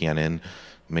a VPN in,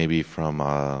 maybe from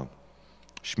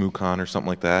ShmooCon or something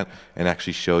like that, and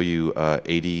actually show you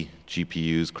 80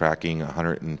 GPUs cracking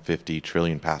 150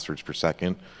 trillion passwords per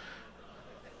second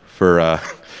for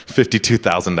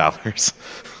 $52,000.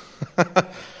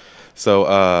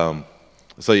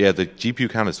 So yeah, the GPU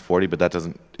count is 40, but that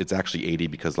doesn't. It's actually 80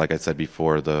 because, like I said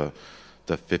before, the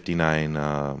 59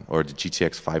 or the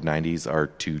GTX 590s are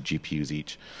 2 GPUs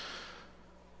each.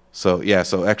 So yeah,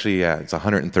 so actually yeah, it's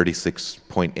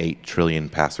 136.8 trillion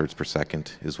passwords per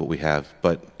second is what we have.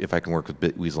 But if I can work with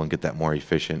Bitweasel and get that more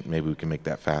efficient, maybe we can make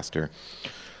that faster.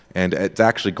 And it's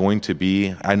actually going to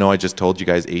be. I know I just told you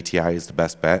guys ATI is the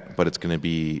best bet, but it's going to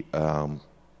be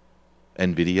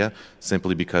NVIDIA,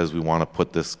 simply because we want to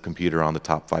put this computer on the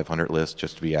top 500 list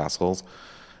just to be assholes.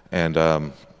 And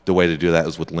the way to do that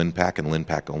is with LinPack, and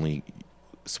LinPack only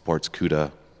supports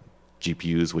CUDA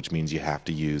GPUs, which means you have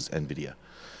to use NVIDIA.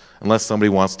 Unless somebody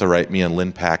wants to write me a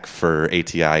LinPack for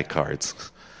ATI cards,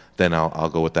 then I'll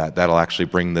go with that. That'll actually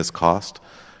bring this cost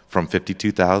from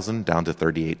 $52,000 down to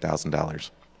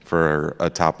 $38,000 for a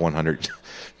top 100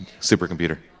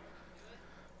 supercomputer.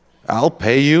 I'll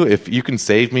pay you. If you can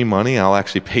save me money, I'll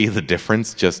actually pay you the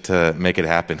difference just to make it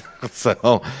happen.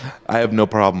 So I have no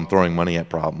problem throwing money at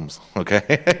problems,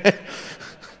 okay?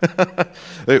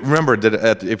 Remember,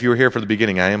 that if you were here for the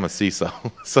beginning, I am a CISO.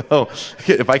 So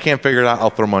if I can't figure it out,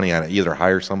 I'll throw money at it. Either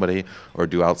hire somebody or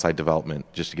do outside development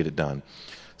just to get it done.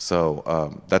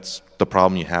 So that's the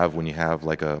problem you have when you have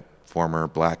like a former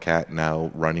black hat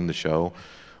now running the show,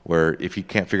 where if he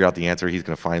can't figure out the answer, he's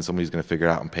going to find somebody who's going to figure it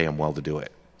out and pay him well to do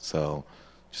it. So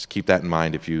just keep that in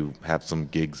mind if you have some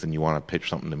gigs and you want to pitch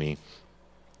something to me.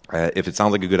 If it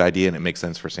sounds like a good idea and it makes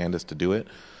sense for SanDisk to do it,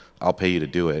 I'll pay you to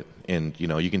do it. And, you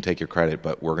know, you can take your credit,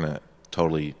 but we're going to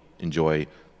totally enjoy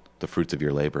the fruits of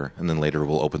your labor. And then later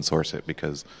we'll open source it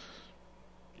because,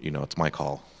 you know, it's my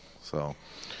call. So,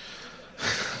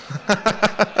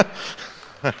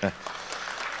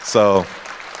 so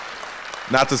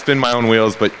not to spin my own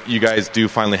wheels, but you guys do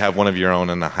finally have one of your own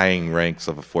in the high ranks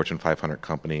of a Fortune 500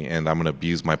 company, and I'm going to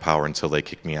abuse my power until they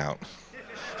kick me out.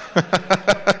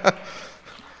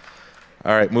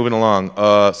 All right, moving along.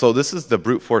 So this is the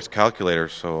brute force calculator.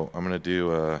 So I'm going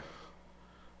to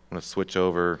switch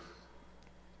over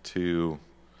to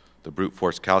the brute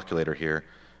force calculator here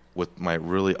with my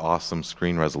really awesome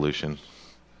screen resolution.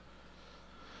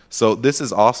 So this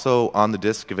is also on the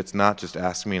disk. If it's not, just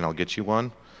ask me and I'll get you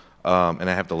one. And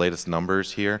I have the latest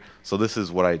numbers here. So this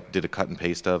is what I did a cut and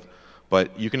paste of.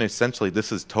 But you can essentially,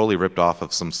 this is totally ripped off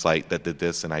of some site that did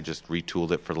this, and I just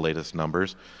retooled it for the latest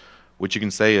numbers. What you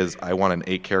can say is, I want an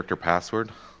 8-character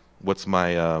password. What's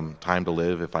my time to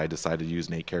live if I decide to use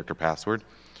an 8-character password?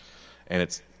 And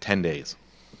it's 10 days.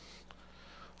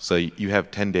 So you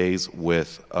have 10 days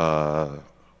with, let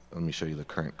me show you the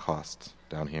current costs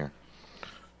down here.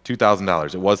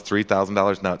 $2,000. It was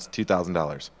 $3,000, now it's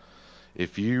 $2,000.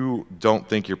 If you don't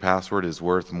think your password is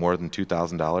worth more than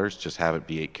 $2,000, just have it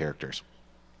be 8 characters.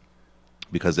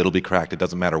 Because it'll be cracked. It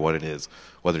doesn't matter what it is,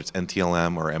 whether it's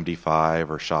NTLM or MD5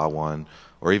 or SHA-1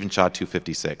 or even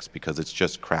SHA-256, because it's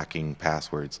just cracking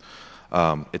passwords.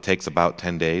 It takes about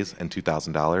 10 days and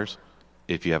 $2,000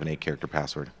 if you have an 8-character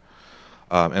password.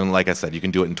 And like I said, you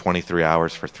can do it in 23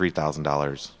 hours for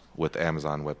 $3,000 with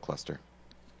Amazon Web Cluster.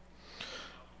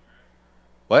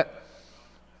 What?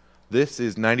 This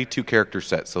is 92 character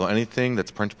set, so anything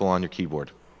that's printable on your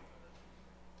keyboard.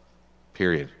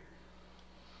 Period.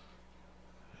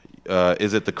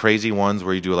 Is it the crazy ones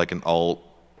where you do like an Alt,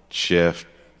 Shift,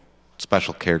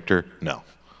 special character? No.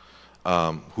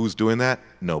 Who's doing that?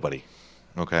 Nobody.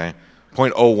 Okay?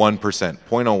 0.01%.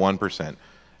 0.01%.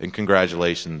 And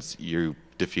congratulations, you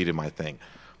defeated my thing.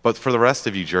 But for the rest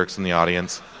of you jerks in the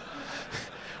audience,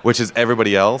 which is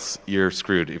everybody else, you're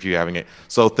screwed if you're having it.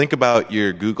 So think about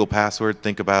your Google password.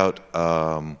 Think about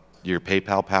your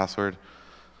PayPal password.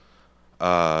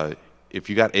 If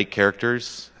you got 8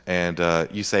 characters And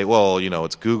you say, well, you know,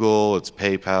 it's Google, it's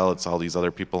PayPal, it's all these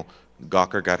other people.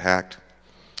 Gawker got hacked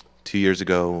 2 years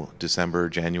ago, December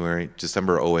 '08,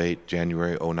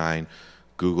 January '09.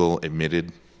 Google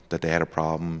admitted that they had a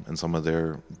problem and some of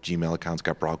their Gmail accounts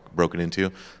got broken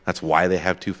into. That's why they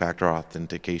have two-factor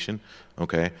authentication,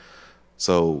 okay?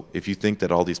 So if you think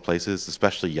that all these places,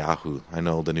 especially Yahoo, I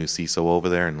know the new CISO over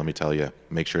there, and let me tell you,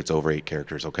 make sure it's over 8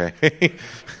 characters, okay?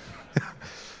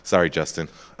 Sorry, Justin.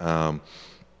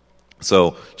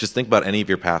 So just think about any of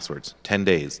your passwords. 10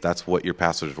 days, that's what your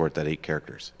password is worth at 8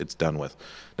 characters. It's done with.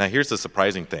 Now here's the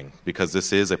surprising thing, because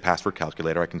this is a password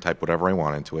calculator. I can type whatever I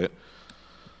want into it.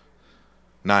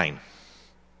 9.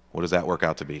 What does that work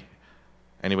out to be?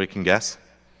 Anybody can guess?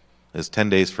 It's 10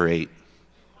 days for 8.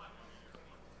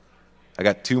 I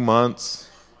got 2 months,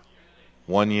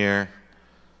 1 year,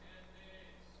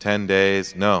 10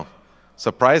 days. No.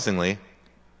 Surprisingly,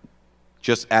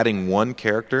 just adding 1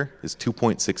 character is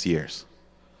 2.6 years.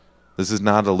 This is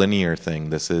not a linear thing.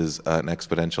 This is an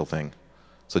exponential thing.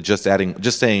 So just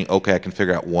saying, okay, I can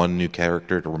figure out 1 new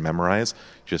character to memorize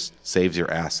just saves your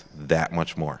ass that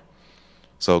much more.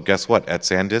 So guess what? At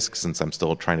SanDisk, since I'm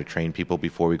still trying to train people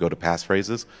before we go to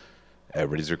passphrases,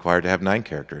 everybody's required to have 9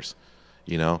 characters.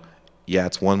 You know, yeah,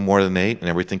 it's 1 more than 8, and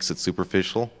everybody thinks it's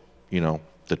superficial. You know,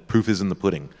 the proof is in the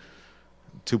pudding.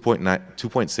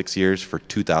 2.6 years for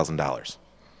 $2,000.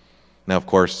 Now, of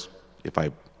course, if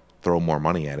I throw more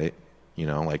money at it, you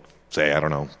know, like say, I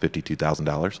don't know,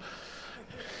 $52,000,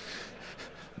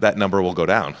 that number will go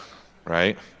down,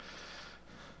 right?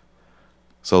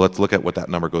 So let's look at what that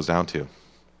number goes down to.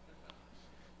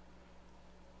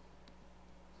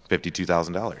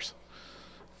 $52,000.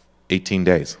 18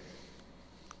 days.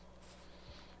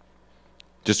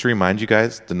 Just to remind you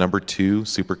guys, the number 2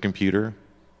 supercomputer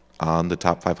on the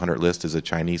top 500 list is a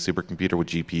Chinese supercomputer with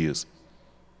GPUs.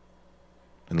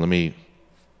 And let me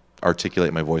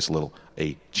articulate my voice a little.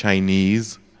 A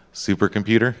Chinese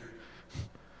supercomputer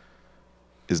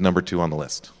is number 2 on the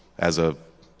list. As of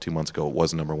 2 months ago, it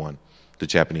was number 1. The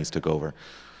Japanese took over.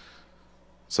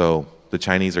 So the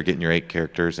Chinese are getting your 8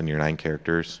 characters and your 9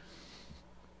 characters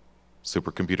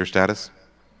supercomputer status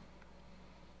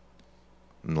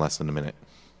in less than a minute.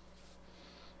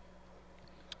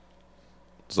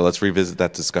 So let's revisit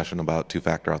that discussion about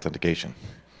two-factor authentication,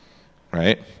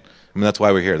 right? I mean, that's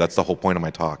why we're here. That's the whole point of my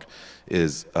talk,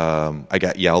 is I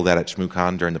got yelled at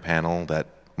ShmooCon during the panel that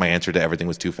my answer to everything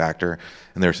was two-factor,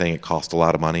 and they were saying it cost a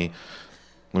lot of money.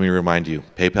 Let me remind you,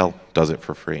 PayPal does it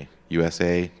for free.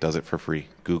 USA does it for free.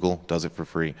 Google does it for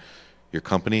free. Your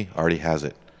company already has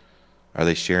it. Are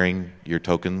they sharing your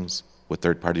tokens with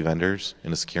third-party vendors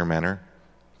in a secure manner?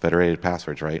 Federated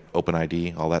passwords, right?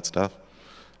 OpenID, all that stuff.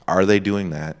 Are they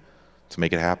doing that to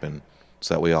make it happen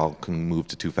so that we all can move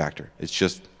to two-factor? It's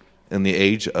just, in the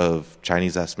age of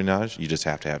Chinese espionage, you just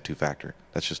have to have two-factor.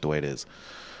 That's just the way it is.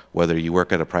 Whether you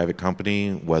work at a private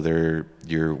company, whether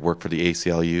you work for the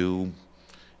ACLU,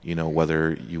 you know,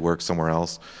 whether you work somewhere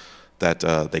else that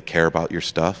they care about your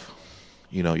stuff,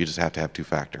 you know, you just have to have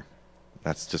two-factor.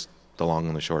 That's just the long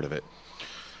and the short of it.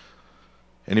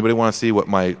 Anybody want to see what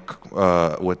my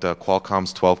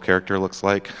Qualcomm's 12 character looks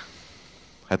like?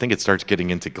 I think it starts getting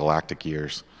into galactic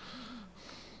years.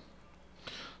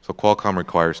 So Qualcomm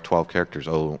requires 12 characters.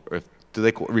 Oh, do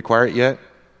they require it yet?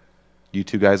 You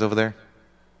two guys over there?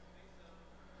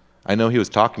 I know he was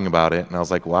talking about it, and I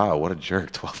was like, wow, what a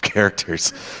jerk, 12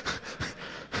 characters.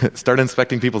 Start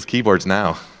inspecting people's keyboards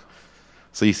now.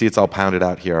 So you see it's all pounded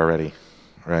out here already,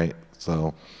 right?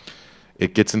 So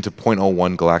it gets into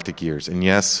 0.01 galactic years. And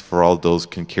yes, for all those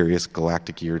curious,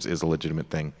 galactic years is a legitimate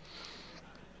thing.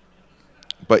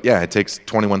 But yeah, it takes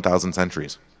 21,000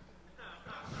 centuries.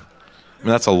 I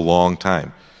mean, that's a long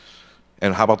time.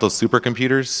 And how about those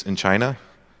supercomputers in China?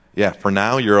 Yeah, for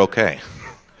now, you're okay.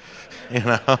 You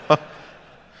know?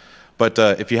 But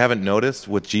if you haven't noticed,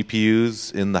 with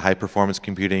GPUs in the high-performance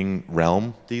computing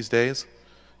realm these days,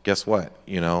 guess what?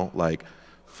 You know, like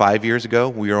 5 years ago,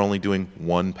 we were only doing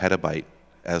 1 petabyte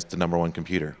as the number 1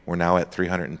 computer. We're now at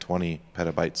 320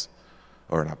 petabytes.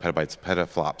 Or not petabytes,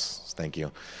 petaflops, thank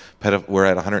you. We're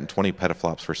at 120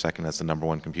 petaflops per second as the number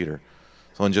 1 computer.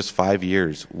 So in just 5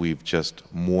 years, we've just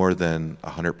more than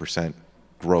 100%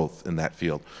 growth in that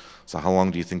field. So how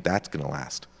long do you think that's going to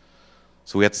last?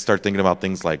 So we have to start thinking about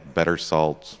things like better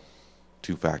salt,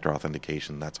 two-factor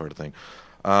authentication, that sort of thing.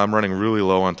 I'm running really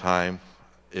low on time,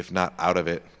 if not out of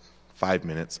it, 5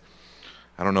 minutes.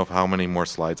 I don't know how many more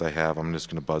slides I have. I'm just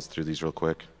going to buzz through these real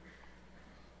quick.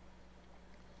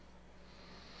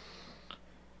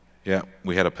 Yeah,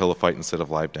 we had a pillow fight instead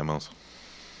of live demos.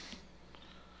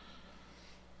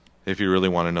 If you really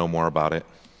want to know more about it.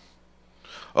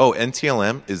 Oh,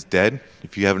 NTLM is dead,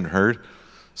 if you haven't heard.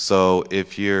 So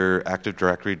if your Active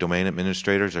Directory domain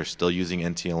administrators are still using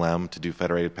NTLM to do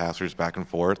federated passwords back and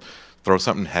forth, throw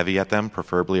something heavy at them,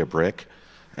 preferably a brick,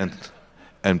 and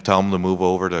tell them to move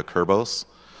over to Kerbos.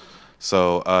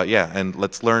 So yeah, and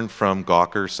let's learn from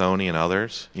Gawker, Sony, and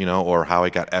others, or how I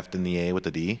got F'd in the A with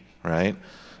the D, right?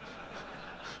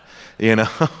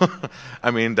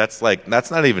 I mean, that's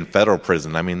not even federal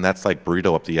prison. I mean, that's like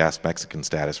burrito up the ass Mexican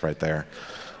status right there.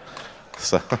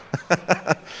 So,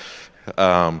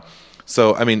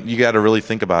 so I mean, you got to really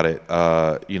think about it.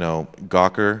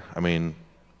 Gawker, I mean,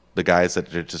 the guys that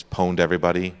just pwned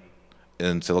everybody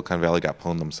in Silicon Valley got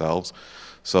pwned themselves.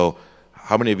 So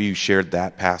how many of you shared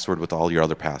that password with all your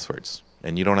other passwords?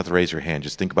 And you don't have to raise your hand.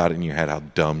 Just think about it in your head how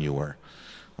dumb you were.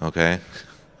 Okay?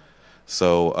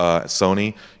 So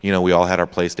Sony, we all had our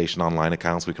PlayStation Online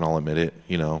accounts. We can all admit it.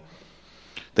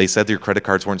 They said your credit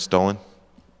cards weren't stolen.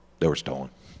 They were stolen.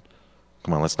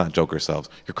 Come on, let's not joke ourselves.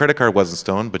 Your credit card wasn't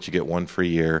stolen, but you get 1 free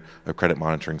year of credit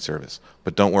monitoring service.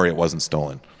 But don't worry, it wasn't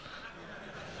stolen.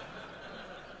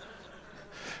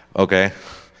 Okay?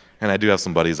 And I do have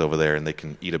some buddies over there, and they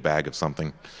can eat a bag of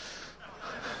something.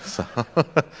 So,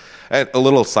 and a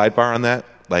little sidebar on that,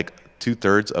 like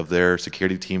 2/3 of their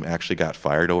security team actually got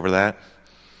fired over that.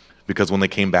 Because when they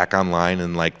came back online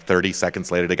and like 30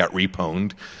 seconds later, they got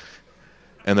repwned.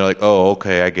 And they're like, oh,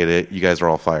 okay, I get it. You guys are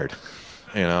all fired.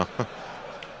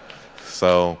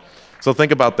 So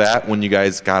think about that when you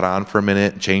guys got on for a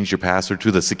minute, changed your password to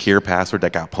the secure password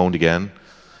that got pwned again,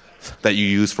 that you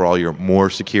use for all your more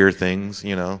secure things,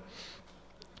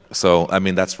 So, I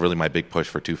mean, that's really my big push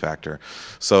for two-factor.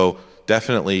 So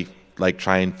definitely,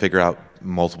 try and figure out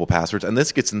multiple passwords. And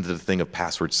this gets into the thing of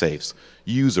password safes.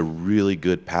 Use a really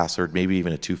good password, maybe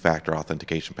even a two-factor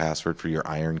authentication password for your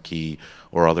iron key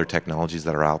or other technologies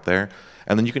that are out there.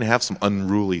 And then you can have some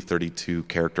unruly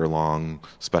 32-character long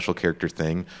special character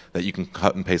thing that you can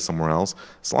cut and paste somewhere else.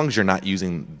 As long as you're not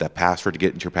using the password to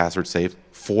get into your password safe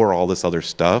for all this other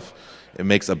stuff, it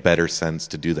makes a better sense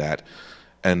to do that.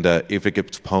 And if it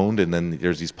gets pwned and then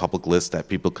there's these public lists that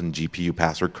people can GPU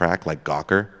password crack, like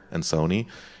Gawker and Sony,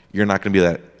 you're not going to be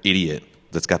that idiot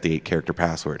that's got the 8-character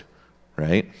password,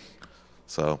 right?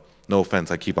 So no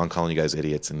offense, I keep on calling you guys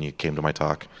idiots, and you came to my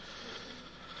talk.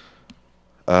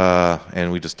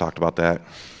 And we just talked about that.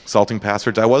 Salting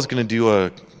passwords. I was going to do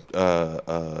a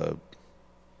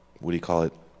what do you call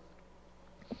it?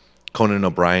 Conan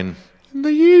O'Brien. In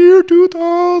the year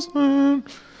 2000.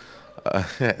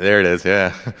 There it is,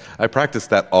 yeah. I practiced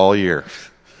that all year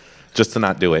just to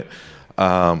not do it.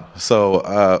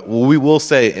 We will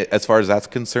say, as far as that's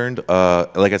concerned,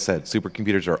 like I said,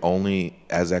 supercomputers are only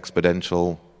as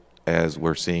exponential as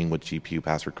we're seeing with GPU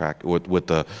password crack, with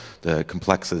the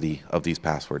complexity of these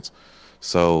passwords.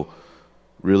 So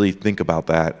really think about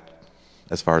that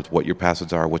as far as what your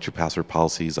passwords are, what your password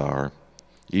policies are.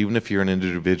 Even if you're an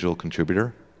individual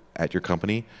contributor at your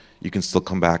company, you can still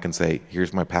come back and say,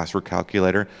 here's my password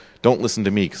calculator. Don't listen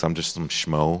to me because I'm just some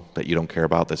schmo that you don't care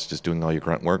about that's just doing all your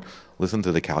grunt work. Listen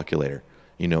to the calculator.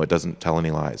 It doesn't tell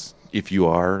any lies. If you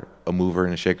are a mover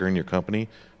and a shaker in your company,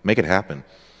 make it happen.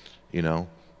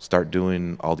 Start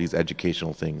doing all these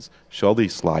educational things. Show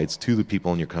these slides to the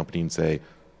people in your company and say,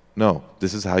 no,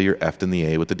 this is how you're F'd in the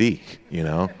A with the D,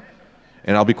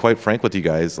 And I'll be quite frank with you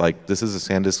guys, this is a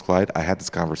SanDisk slide. I had this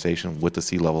conversation with the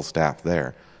C-level staff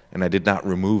there, and I did not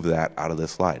remove that out of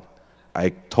this slide. I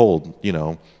told,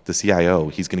 the CIO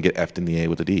he's going to get F'd in the A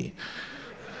with a D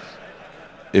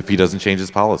if he doesn't change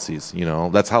his policies.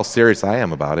 That's how serious I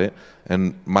am about it.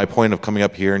 And my point of coming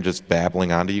up here and just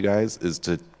babbling onto you guys is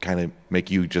to kind of make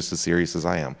you just as serious as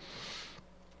I am.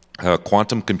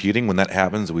 Quantum computing, when that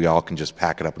happens, we all can just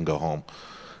pack it up and go home.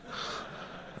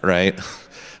 Right?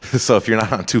 So if you're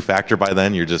not on two-factor by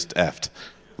then, you're just effed.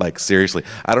 Seriously.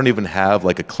 I don't even have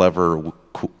a clever,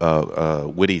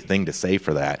 witty thing to say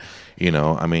for that.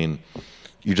 I mean,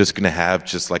 you're just going to have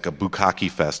just a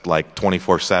bukkake fest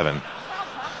 24/7.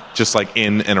 Just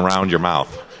in and around your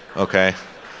mouth. Okay?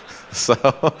 So,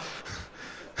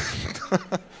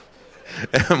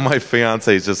 and my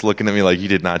fiance is just looking at me like, you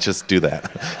did not just do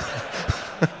that.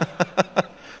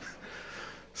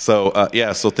 So,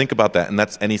 so think about that. And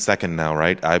that's any second now,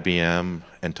 right? IBM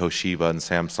and Toshiba and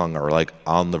Samsung are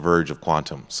on the verge of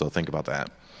quantum. So think about that.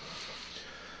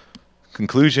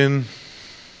 Conclusion,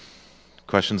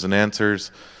 questions and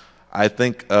answers. I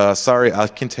think, sorry, I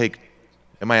can take,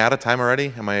 am I out of time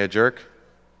already? Am I a jerk?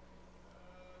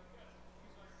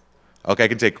 Okay, I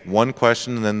can take one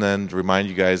question and then remind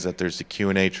you guys that there's the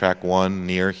Q&A track 1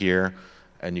 near here,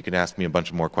 and you can ask me a bunch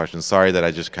of more questions. Sorry that I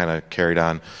just kind of carried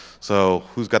on. So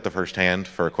who's got the first hand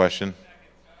for a question?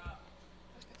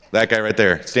 That guy right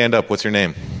there. Stand up. What's your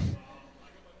name?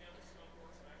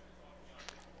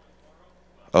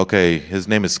 Okay, his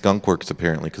name is Skunkworks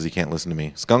apparently because he can't listen to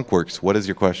me. Skunkworks, what is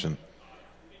your question?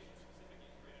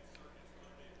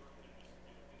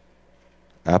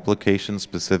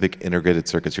 Application-specific integrated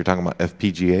circuits. You're talking about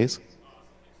FPGAs?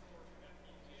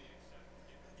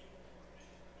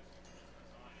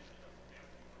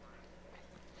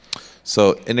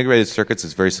 So integrated circuits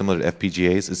is very similar to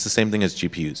FPGAs. It's the same thing as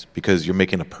GPUs because you're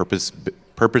making a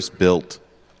purpose-built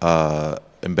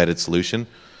embedded solution.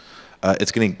 I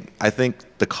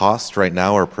think the costs right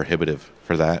now are prohibitive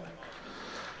for that.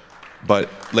 But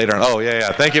later on, oh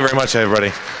yeah. Thank you very much,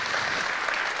 everybody.